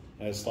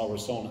 En esta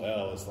razón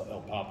él es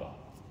el Papa,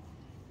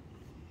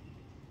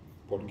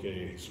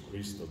 porque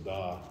Jesucristo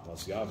da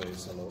las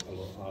llaves al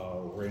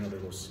reino de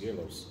los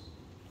cielos,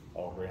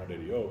 al reino de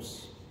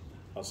Dios,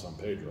 a San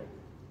Pedro.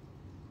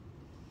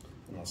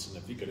 Y lo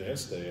significa de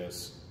este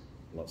es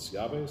las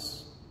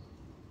llaves,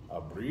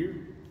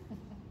 abrir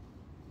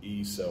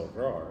y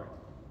cerrar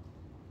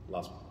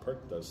las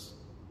puertas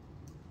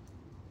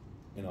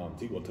en el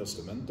Antiguo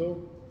Testamento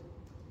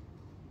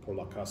por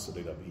la casa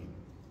de David.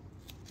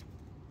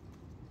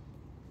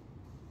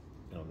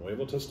 En el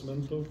Nuevo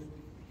Testamento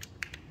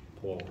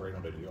por el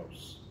reino de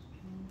Dios,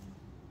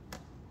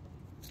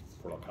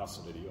 por la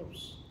casa de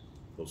Dios,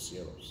 los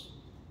cielos.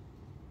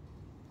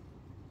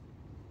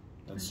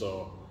 And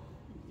so,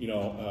 you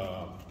know,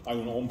 hay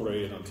un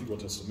hombre en el Antiguo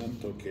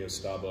Testamento que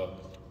estaba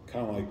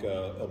kind of like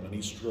el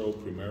ministro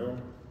primero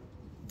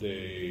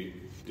de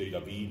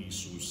David y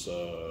sus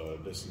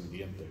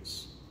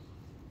descendientes.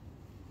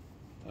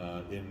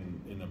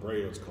 In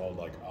Hebreo it's called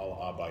like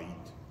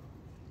al-Abayit.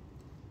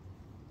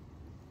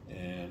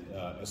 And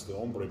este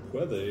hombre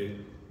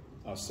puede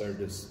hacer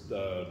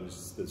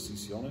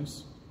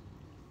decisiones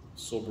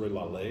sobre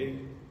la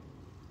ley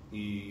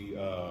y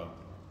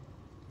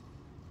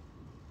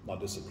la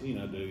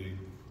disciplina de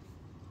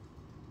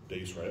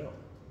Israel.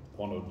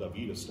 Cuando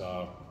David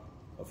está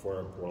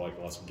afuera por like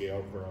las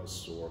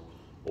guerras o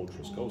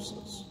otras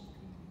cosas.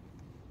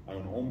 Hay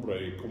un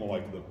hombre como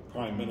like the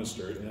prime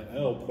minister, and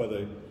él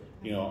puede,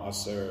 you know,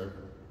 hacer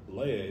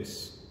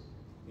leyes,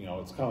 you know,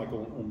 it's kind of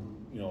like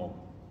you know,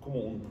 como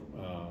un,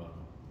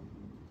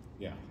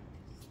 yeah.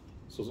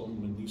 So es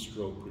un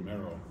ministro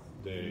primero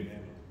del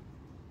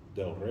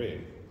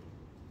rey.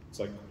 It's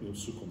like, you know,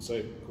 su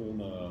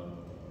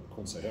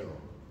consejero.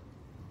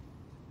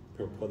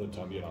 Pero puede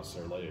también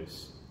hacer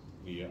leyes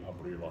y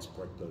abrir las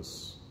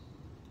puertas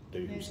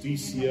de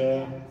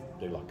justicia,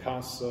 de la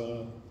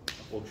casa,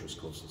 otras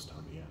cosas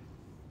también.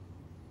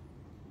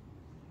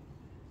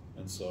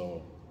 And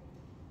so,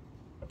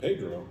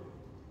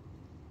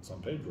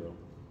 San Pedro,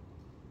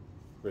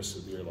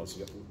 recibir las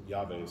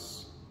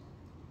llaves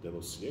de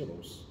los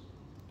cielos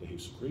de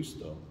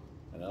Jesucristo,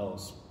 and él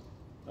es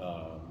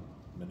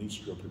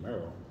ministro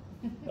primero,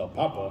 el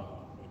Papa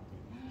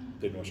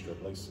de nuestra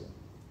iglesia.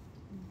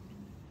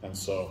 And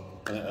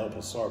so, and él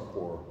pasar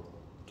por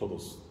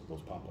todos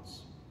los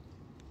papas,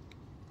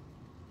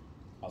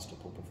 hasta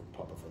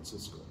Papa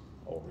Francisco,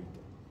 ahorita.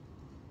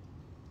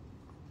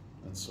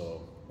 And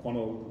so,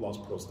 cuando los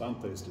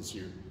protestantes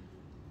decir,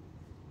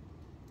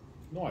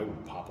 no hay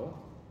un papa,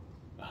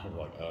 I'm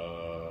like,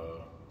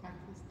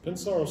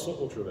 pensar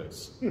otra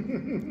vez.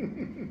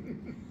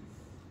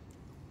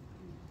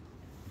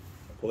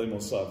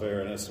 Podemos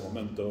ver en este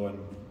momento en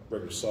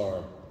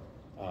regresar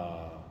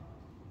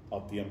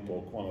al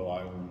tiempo cuando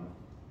hay un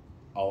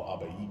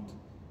al-Abayit,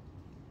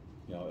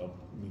 you know, el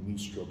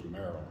ministro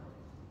primero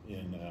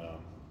en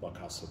la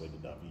casa de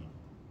David,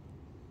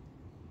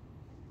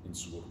 en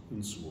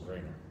su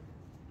reino.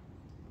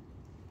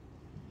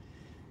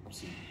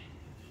 Sí.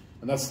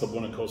 And that's the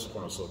buena cosa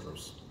con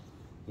nosotros.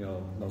 You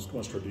know,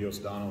 nuestro Dios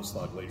danos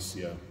la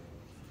iglesia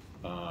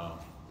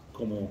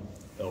como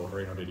el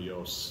reino de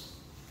Dios.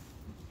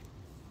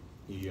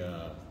 y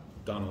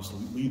danos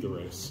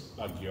líderes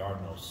a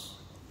guiarnos,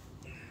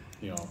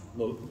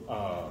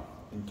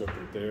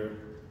 interpretar,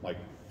 like,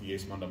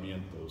 10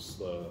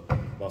 mandamientos,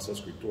 las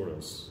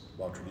escrituras,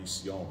 la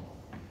tradición,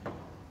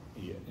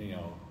 y,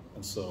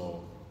 and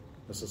so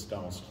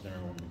necesitamos tener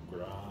una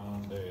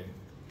grande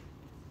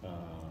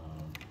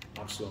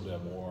acción de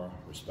amor,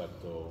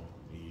 respeto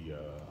y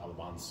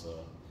alabanza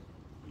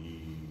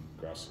y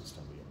gracias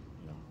también,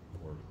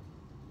 por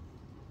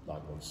la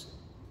iglesia.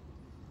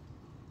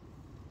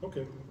 Ok.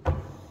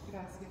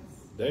 Gracias.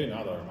 De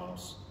nada,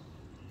 hermanos.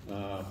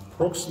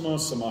 Próxima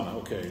semana,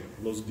 ok,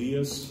 los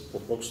días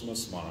por próxima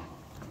semana.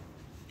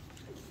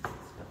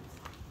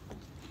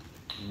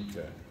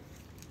 Okay.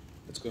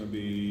 It's going to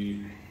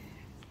be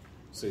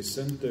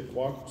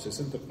 64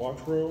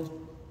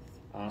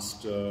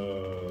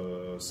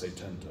 hasta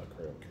 70,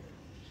 creo que.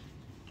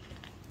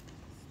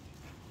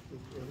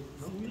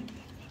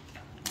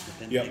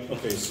 Yeah,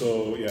 okay,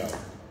 so yeah,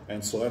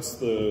 and so that's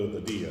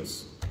the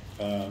días.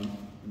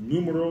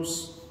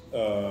 Numeros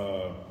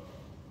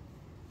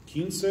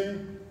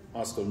 15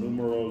 hasta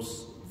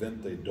números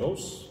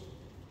 22.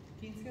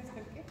 15 hasta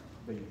el qué?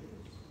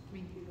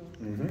 22.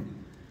 Mm-hmm.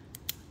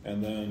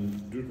 And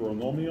then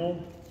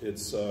Deuteronomio,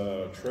 it's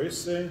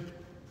 13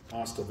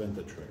 hasta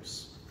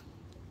 23.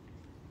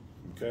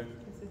 Okay?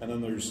 And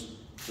then there's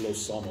los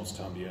salmos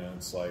también.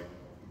 It's like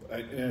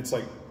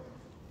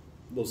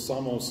los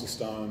salmos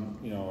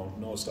están,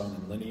 no están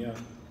en línea,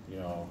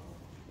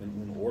 en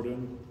un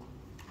orden.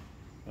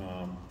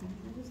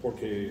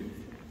 Porque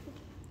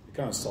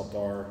kind of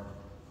saltar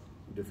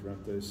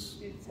diferentes.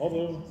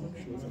 Although,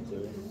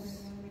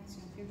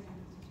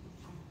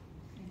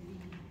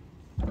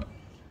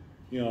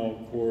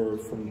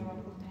 from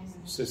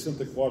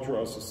 64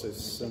 hasta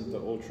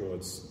 68,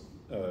 it's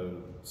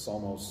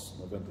Salmos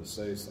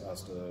 96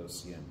 hasta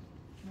 100.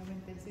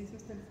 96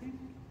 hasta el 100.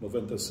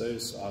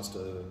 96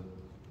 hasta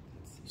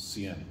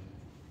 100.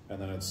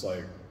 And then it's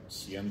like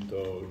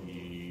 102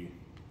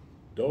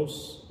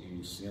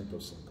 y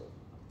 105.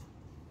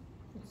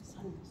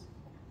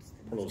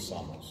 Por los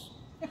salmos.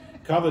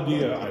 Cada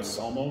día hay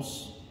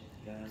salmos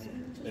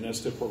en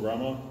este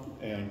programa,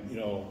 and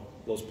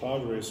los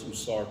padres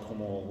usar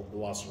como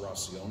las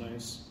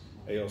oraciones,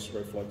 ellos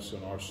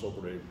reflexionar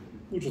sobre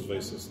muchas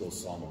veces los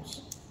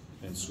salmos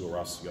en su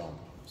oración.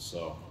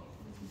 So,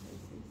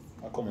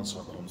 a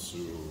comenzar con su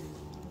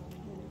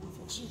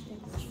reflexión.